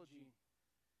 genealogy.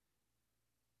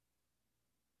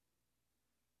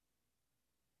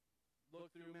 Look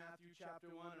through Matthew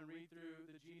chapter 1 and read through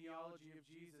the genealogy of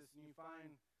Jesus, and you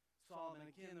find Solomon.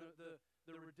 Again,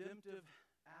 the redemptive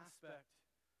aspect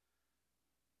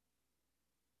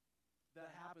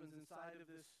that happens inside of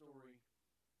this story.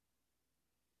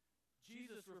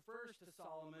 Jesus refers to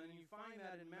Solomon, and you find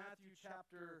that in Matthew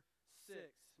chapter 6.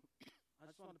 I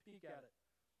just wanted to peek at it.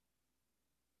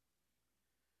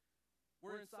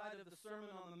 We're inside of the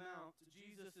Sermon on the Mount.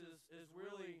 Jesus is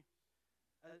really,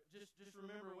 just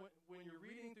remember when you're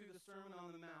reading through the Sermon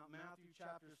on the Mount, Matthew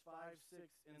chapters 5, 6,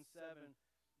 and 7,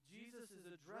 Jesus is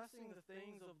addressing the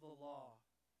things of the law,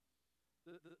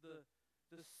 the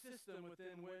system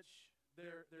within which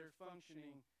they're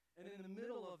functioning. And in the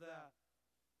middle of that,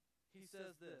 he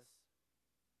says this,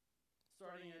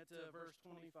 starting at verse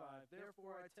 25,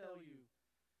 "Therefore I tell you,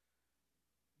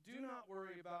 do not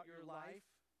worry about your life.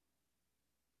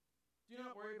 Do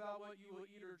not worry about what you will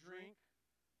eat or drink,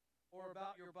 or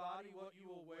about your body, what you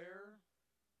will wear.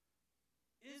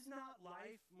 Is not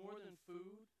life more than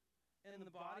food, and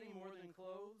the body more than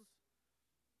clothes?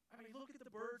 I mean, look at the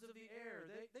birds of the air.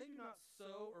 They do not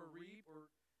sow or reap or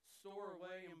store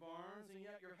away in barns, and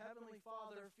yet your heavenly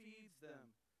Father feeds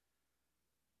them.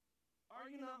 Are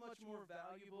you not much more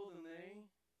valuable than they?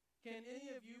 Can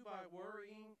any of you, by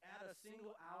worrying, add a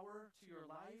single hour to your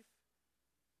life?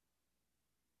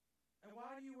 And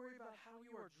why do you worry about how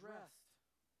you are dressed?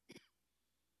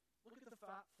 Look at the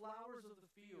flowers of the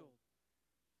field.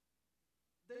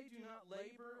 They do not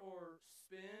labor or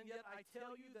spin, yet I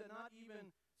tell you that not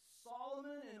even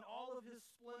Solomon in all of his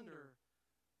splendor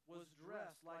was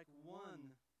dressed like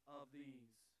one of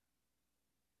these.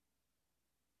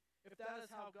 If that is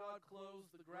how God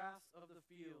clothes the grass of the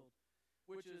field,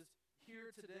 which is here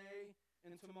today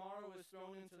and tomorrow is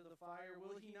thrown into the fire,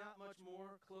 will he not much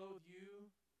more clothe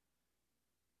you?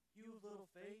 You of little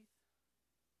faith?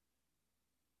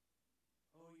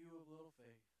 Oh, you of little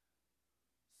faith.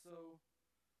 So,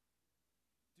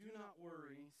 do not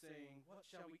worry, saying, what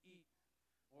shall we eat?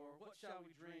 Or what shall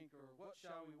we drink? Or what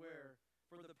shall we wear?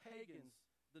 For the pagans,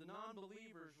 the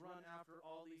non-believers, run after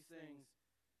all these things.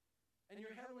 And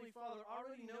your heavenly Father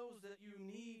already knows that you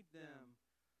need them.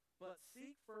 But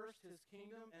seek first his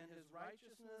kingdom and his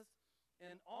righteousness,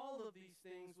 and all of these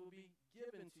things will be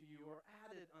given to you or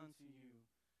added unto you.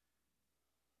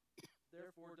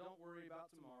 Therefore, don't worry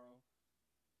about tomorrow,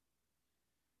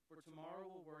 for tomorrow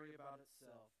will worry about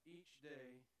itself. Each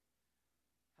day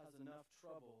has enough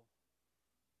trouble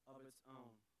of its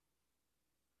own.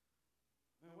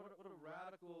 Man, what a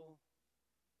radical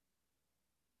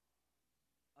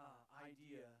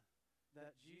idea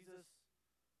that Jesus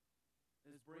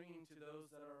is bringing to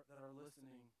those that are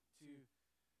listening,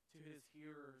 to his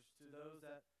hearers, to those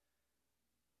that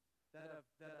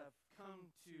have come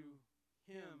to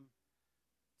him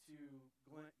to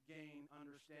gain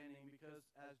understanding, because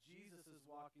as Jesus is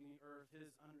walking the earth,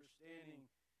 his understanding,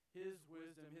 his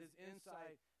wisdom, his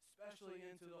insight, especially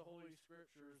into the Holy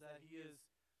Scriptures that he is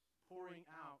pouring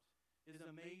out, is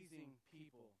amazing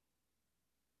people.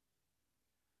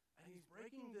 And he's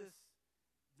breaking this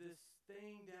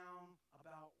thing down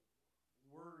about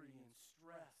worry and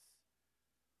stress.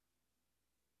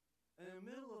 And in the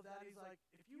middle of that, he's like,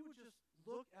 if you would just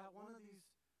look at one of these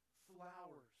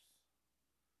flowers,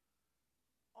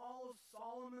 all of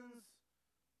Solomon's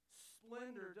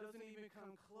splendor doesn't even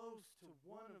come close to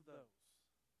one of those.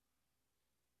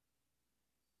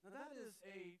 Now that is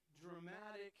a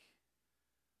dramatic,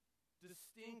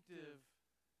 distinctive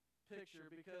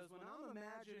picture, because when I'm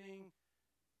imagining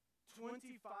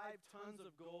 25 tons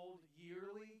of gold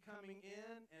yearly coming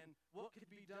in and what could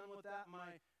be done with that,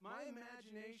 my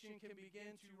imagination can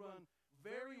begin to run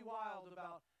very wild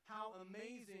about how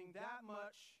amazing that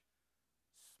much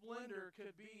splendor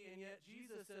could be. And yet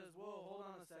Jesus says, whoa, hold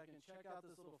on a second, check out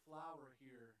this little flower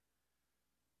here,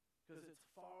 because it's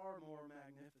far more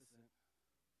magnificent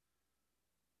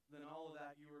than all of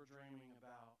that you were dreaming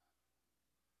about.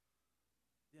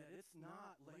 Yet it's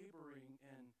not laboring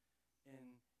and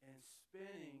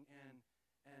spinning and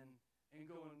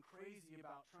going crazy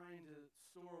about trying to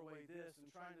store away this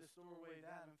and trying to store away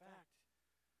that. In fact,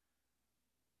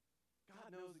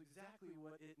 God knows exactly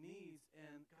what it needs,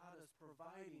 and God is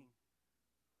providing.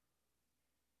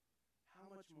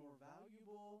 How much more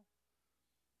valuable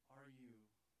are you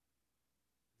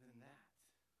than that?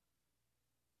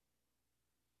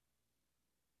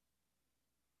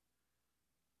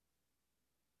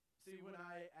 See, when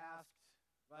I asked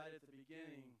right at the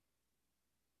beginning,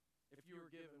 if you were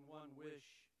given one wish,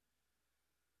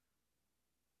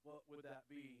 what would that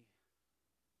be?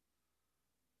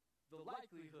 The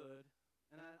likelihood,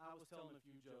 and I was telling a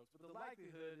few jokes, but the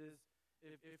likelihood is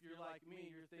if you're like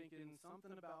me, you're thinking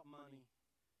something about money.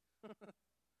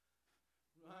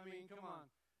 I mean, come on.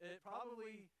 We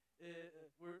probably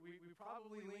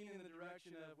lean in the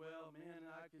direction of, well, man,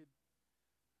 if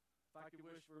I could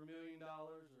wish for $1 million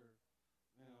or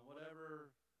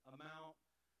whatever amount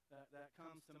that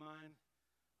comes to mind.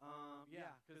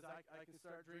 Yeah, because I can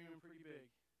start dreaming pretty big.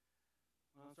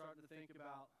 When I'm starting to think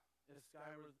about if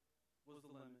sky was the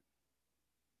limit.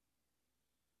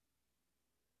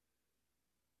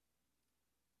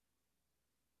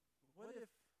 What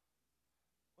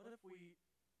if we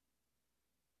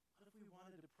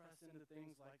wanted to press into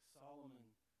things like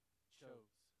Solomon chose?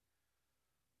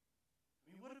 I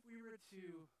mean, what if we were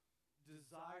to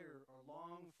desire or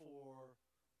long for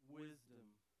wisdom?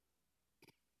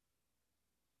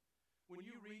 When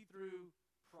you read through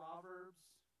Proverbs,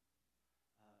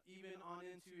 even on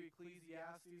into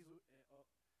Ecclesiastes,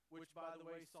 which, by the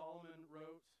way, Solomon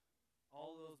wrote,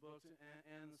 all of those books,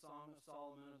 and the Song of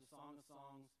Solomon, or the Song of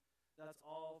Songs, that's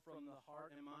all from the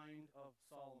heart and mind of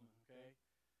Solomon, okay?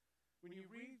 When you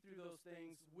read through those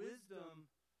things,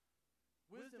 wisdom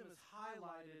is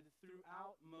highlighted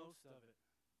throughout most of it.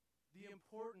 The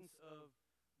importance of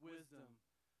wisdom,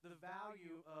 the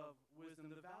value of wisdom,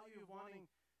 the value of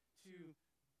wanting to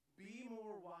be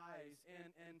more wise and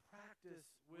practice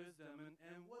wisdom,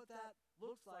 and what that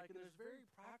looks like. And there's very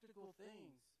practical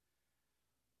things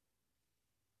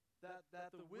that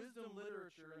the wisdom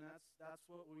literature, and that's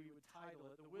what we would title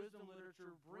it, the wisdom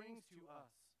literature brings to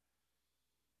us.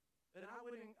 And I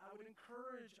would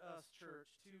encourage us,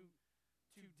 church, to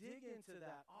dig into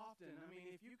that often. I mean,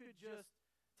 if you could just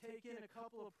take in a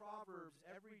couple of Proverbs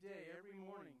every day, every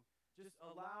morning, just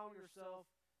allow yourself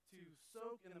to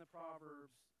soak in the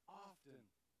Proverbs often,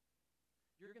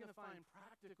 you're going to find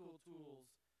practical tools,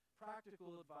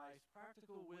 practical advice,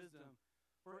 practical wisdom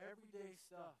for everyday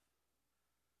stuff.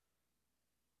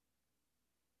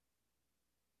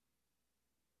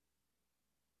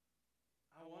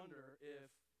 I wonder if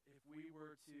we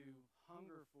were to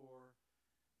hunger for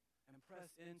and press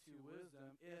into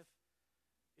wisdom, if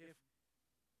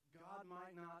God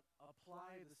might not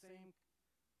apply the same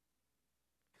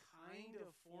kind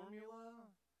of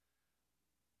formula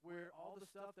where all the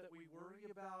stuff that we worry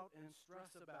about and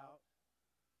stress about,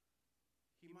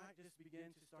 he might just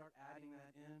begin to start adding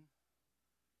that in.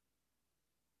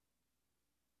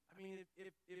 I mean,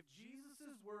 if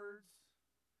Jesus' words,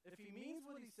 if he means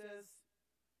what he says,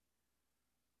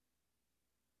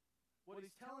 what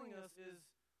he's telling us is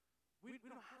we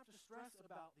don't have to stress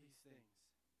about these things.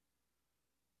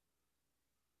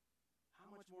 How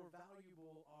much more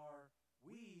valuable are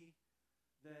we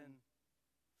than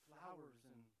flowers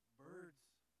and birds?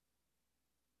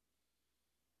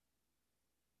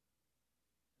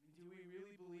 I mean, do we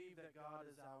really believe that God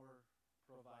is our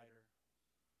provider?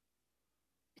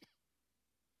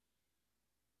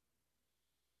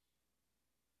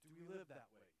 Do we live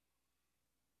that way?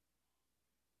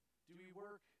 Do we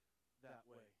work that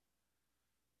way?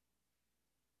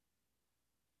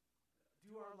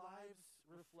 Do our lives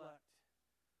reflect,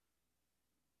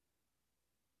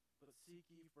 but seek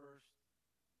ye first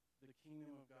the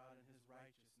kingdom of God and his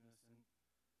righteousness,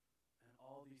 and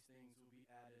all these things will be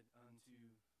added unto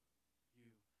you?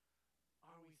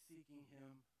 Are we seeking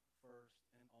him first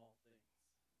in all things?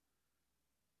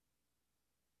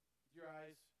 With your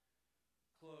eyes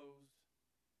closed,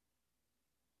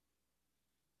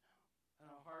 and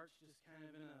our hearts just kind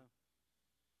of in a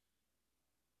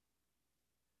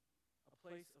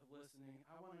place of listening,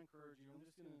 I want to encourage you. I'm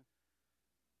just going to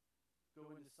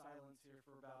go into silence here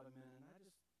for about a minute.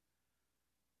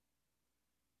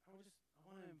 And I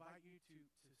want to invite you to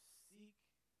seek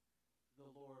the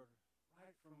Lord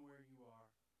right from where you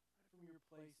are, right from your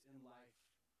place in life.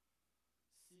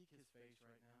 Seek his face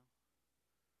right now.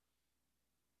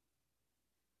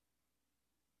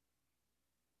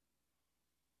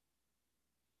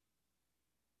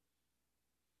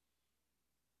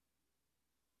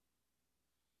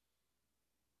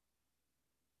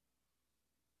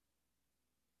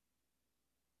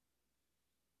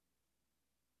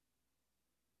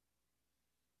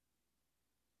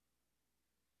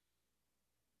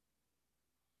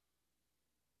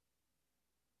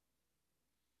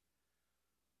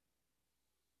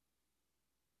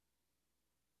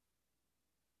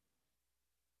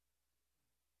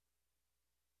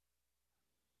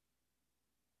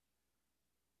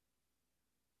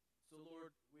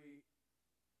 Lord, we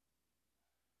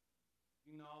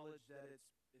acknowledge that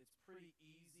it's pretty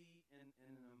easy in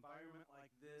an environment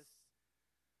like this,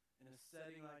 in a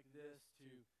setting like this, to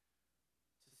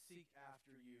seek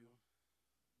after you.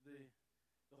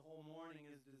 The whole morning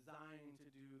is designed to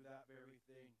do that very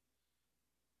thing.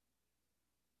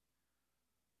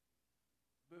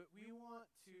 But we want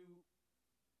it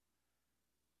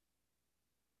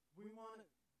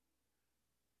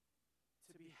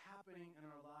to be happening in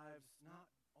our lives not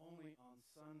only on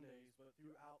Sundays, but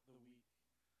throughout the week.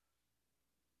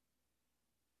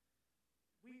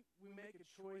 We make a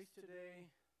choice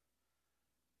today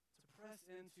to press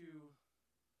into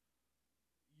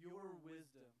your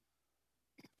wisdom,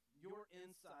 your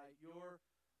insight, your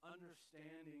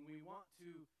understanding. We want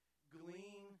to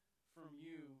glean from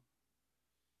you.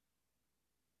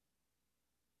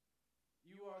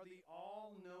 You are the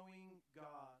all-knowing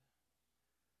God,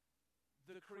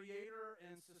 the creator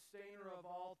and sustainer of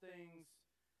all things.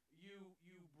 You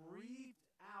breathed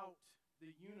out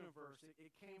the universe.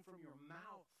 It came from your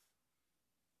mouth.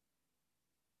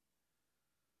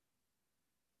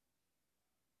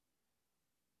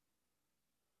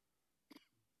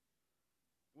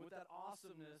 With that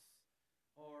awesomeness,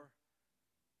 or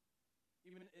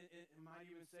even it might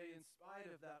even say, in spite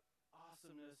of that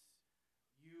awesomeness,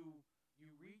 you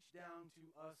reach down to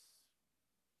us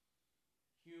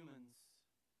humans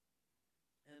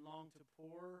and long to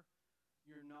pour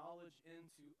your knowledge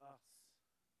into us.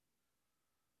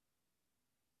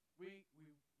 We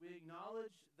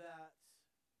acknowledge that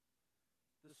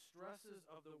the stresses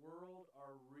of the world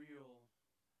are real.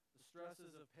 The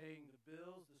stresses of paying the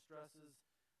bills, the stresses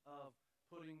of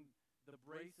putting the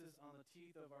braces on the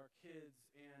teeth of our kids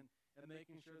and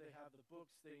making sure they have the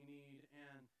books they need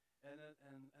and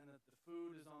that the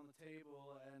food is on the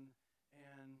table and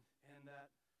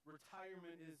that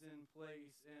retirement is in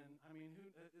place. And I mean,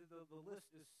 the list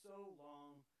is so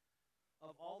long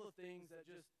of all the things that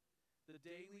just the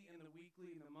daily and the weekly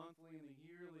and the monthly and the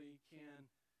yearly can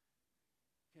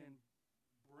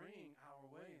bring our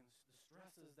way, and the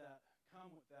stresses that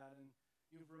come with that. And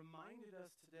you've reminded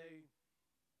us today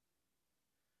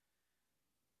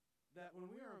that when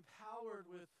we are empowered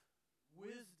with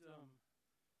wisdom,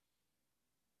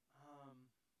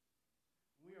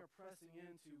 we are pressing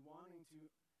into wanting to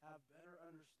have better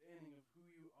understanding of who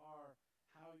you are,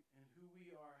 how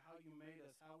you made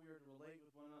us, how we are to relate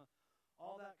with one another,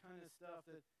 all that kind of stuff,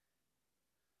 that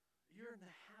you're in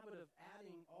the habit of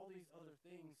adding all these other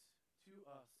things to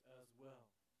us as well.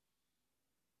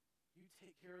 You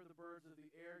take care of the birds of the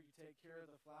air, you take care of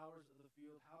the flowers of the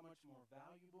field. How much more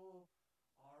valuable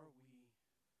are we?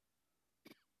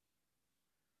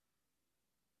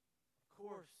 Of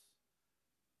course,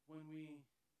 when we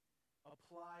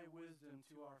apply wisdom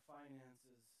to our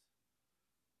finances,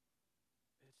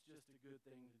 it's just a good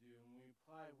thing to do. When we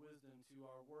apply wisdom to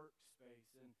our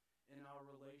workspace and in our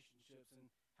relationships and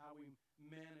how we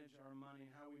manage our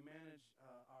money, how we manage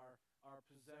our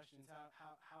possessions,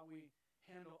 how we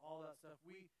handle all that stuff,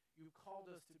 you've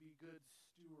called us to be good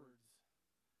stewards.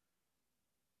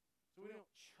 So we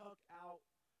don't chuck out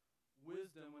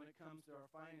wisdom when it comes to our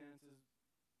finances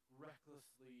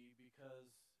recklessly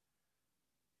because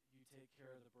you take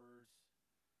care of the birds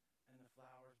and the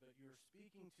flowers, but you're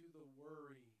speaking to the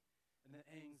worry and the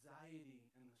anxiety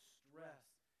and the stress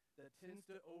that tends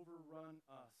to overrun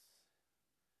us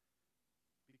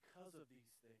because of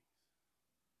these things.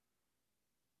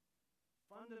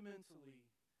 Fundamentally,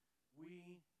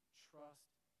 we trust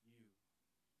you.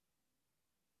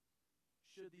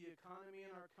 Should the economy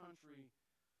in our country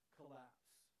collapse,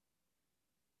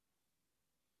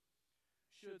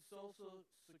 should Social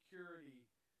Security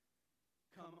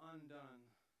come undone,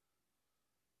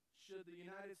 should the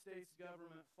United States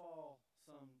government fall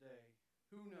someday,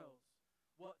 who knows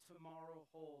what tomorrow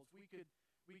holds. We could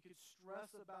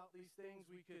stress about these things.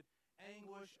 We could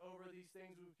anguish over these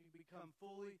things. We could become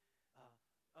fully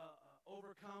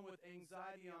overcome with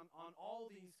anxiety on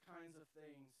all these kinds of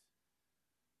things.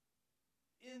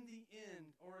 In the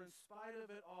end, or in spite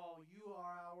of it all, you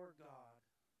are our God.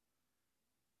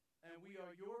 And we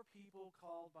are your people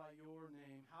called by your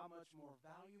name. How much more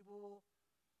valuable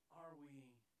are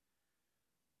we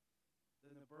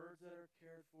than the birds that are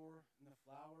cared for and the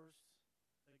flowers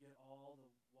that get all the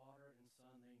water and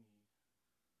sun they need?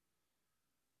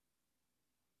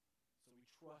 So we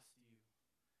trust you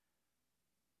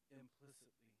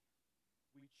implicitly.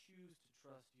 We choose to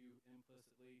trust you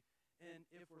implicitly. And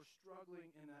if we're struggling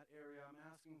in that area, I'm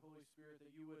asking, Holy Spirit,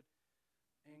 that you would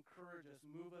encourage us,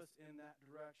 move us in that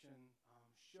direction.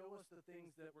 Show us the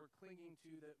things that we're clinging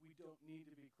to that we don't need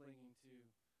to be clinging to.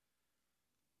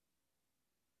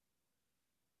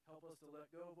 help us to let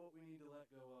go of what we need to let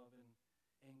go of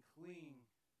and cling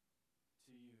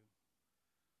to you.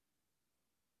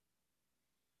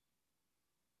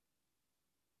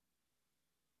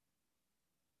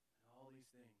 And all these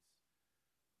things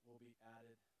will be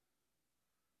added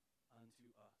unto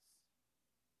us.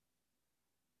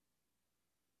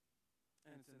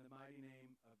 And it's in the mighty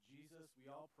name of Jesus we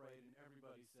all prayed, and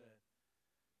everybody said,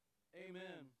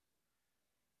 Amen.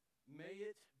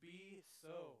 May it be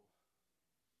so.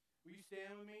 Will you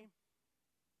stand with me?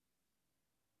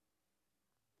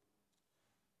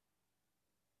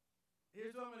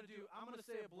 Here's what I'm going to do. I'm going to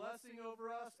say a blessing over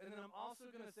us, and then I'm also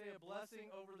going to say a blessing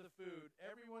over the food.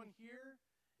 Everyone here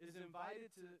is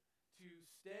invited to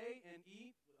stay and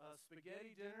eat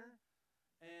spaghetti dinner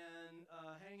and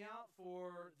hang out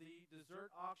for the dessert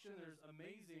auction. There's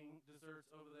amazing desserts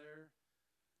over there.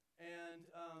 And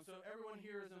so everyone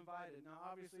here is invited. Now,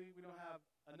 obviously, we don't have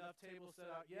enough tables set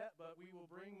out yet, but we will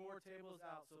bring more tables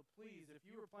out. So please, if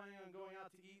you were planning on going out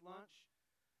to eat lunch,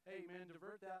 hey, man,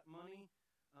 divert that money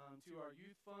to our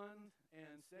youth fund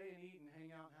and stay and eat and hang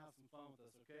out and have some fun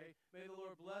with us, okay? May the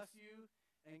Lord bless you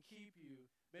and keep you.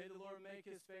 May the Lord make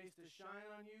his face to shine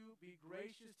on you, be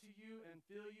gracious to you, and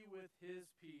fill you with his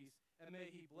peace. And may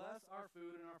he bless our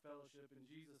food and our fellowship. In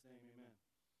Jesus' name, amen.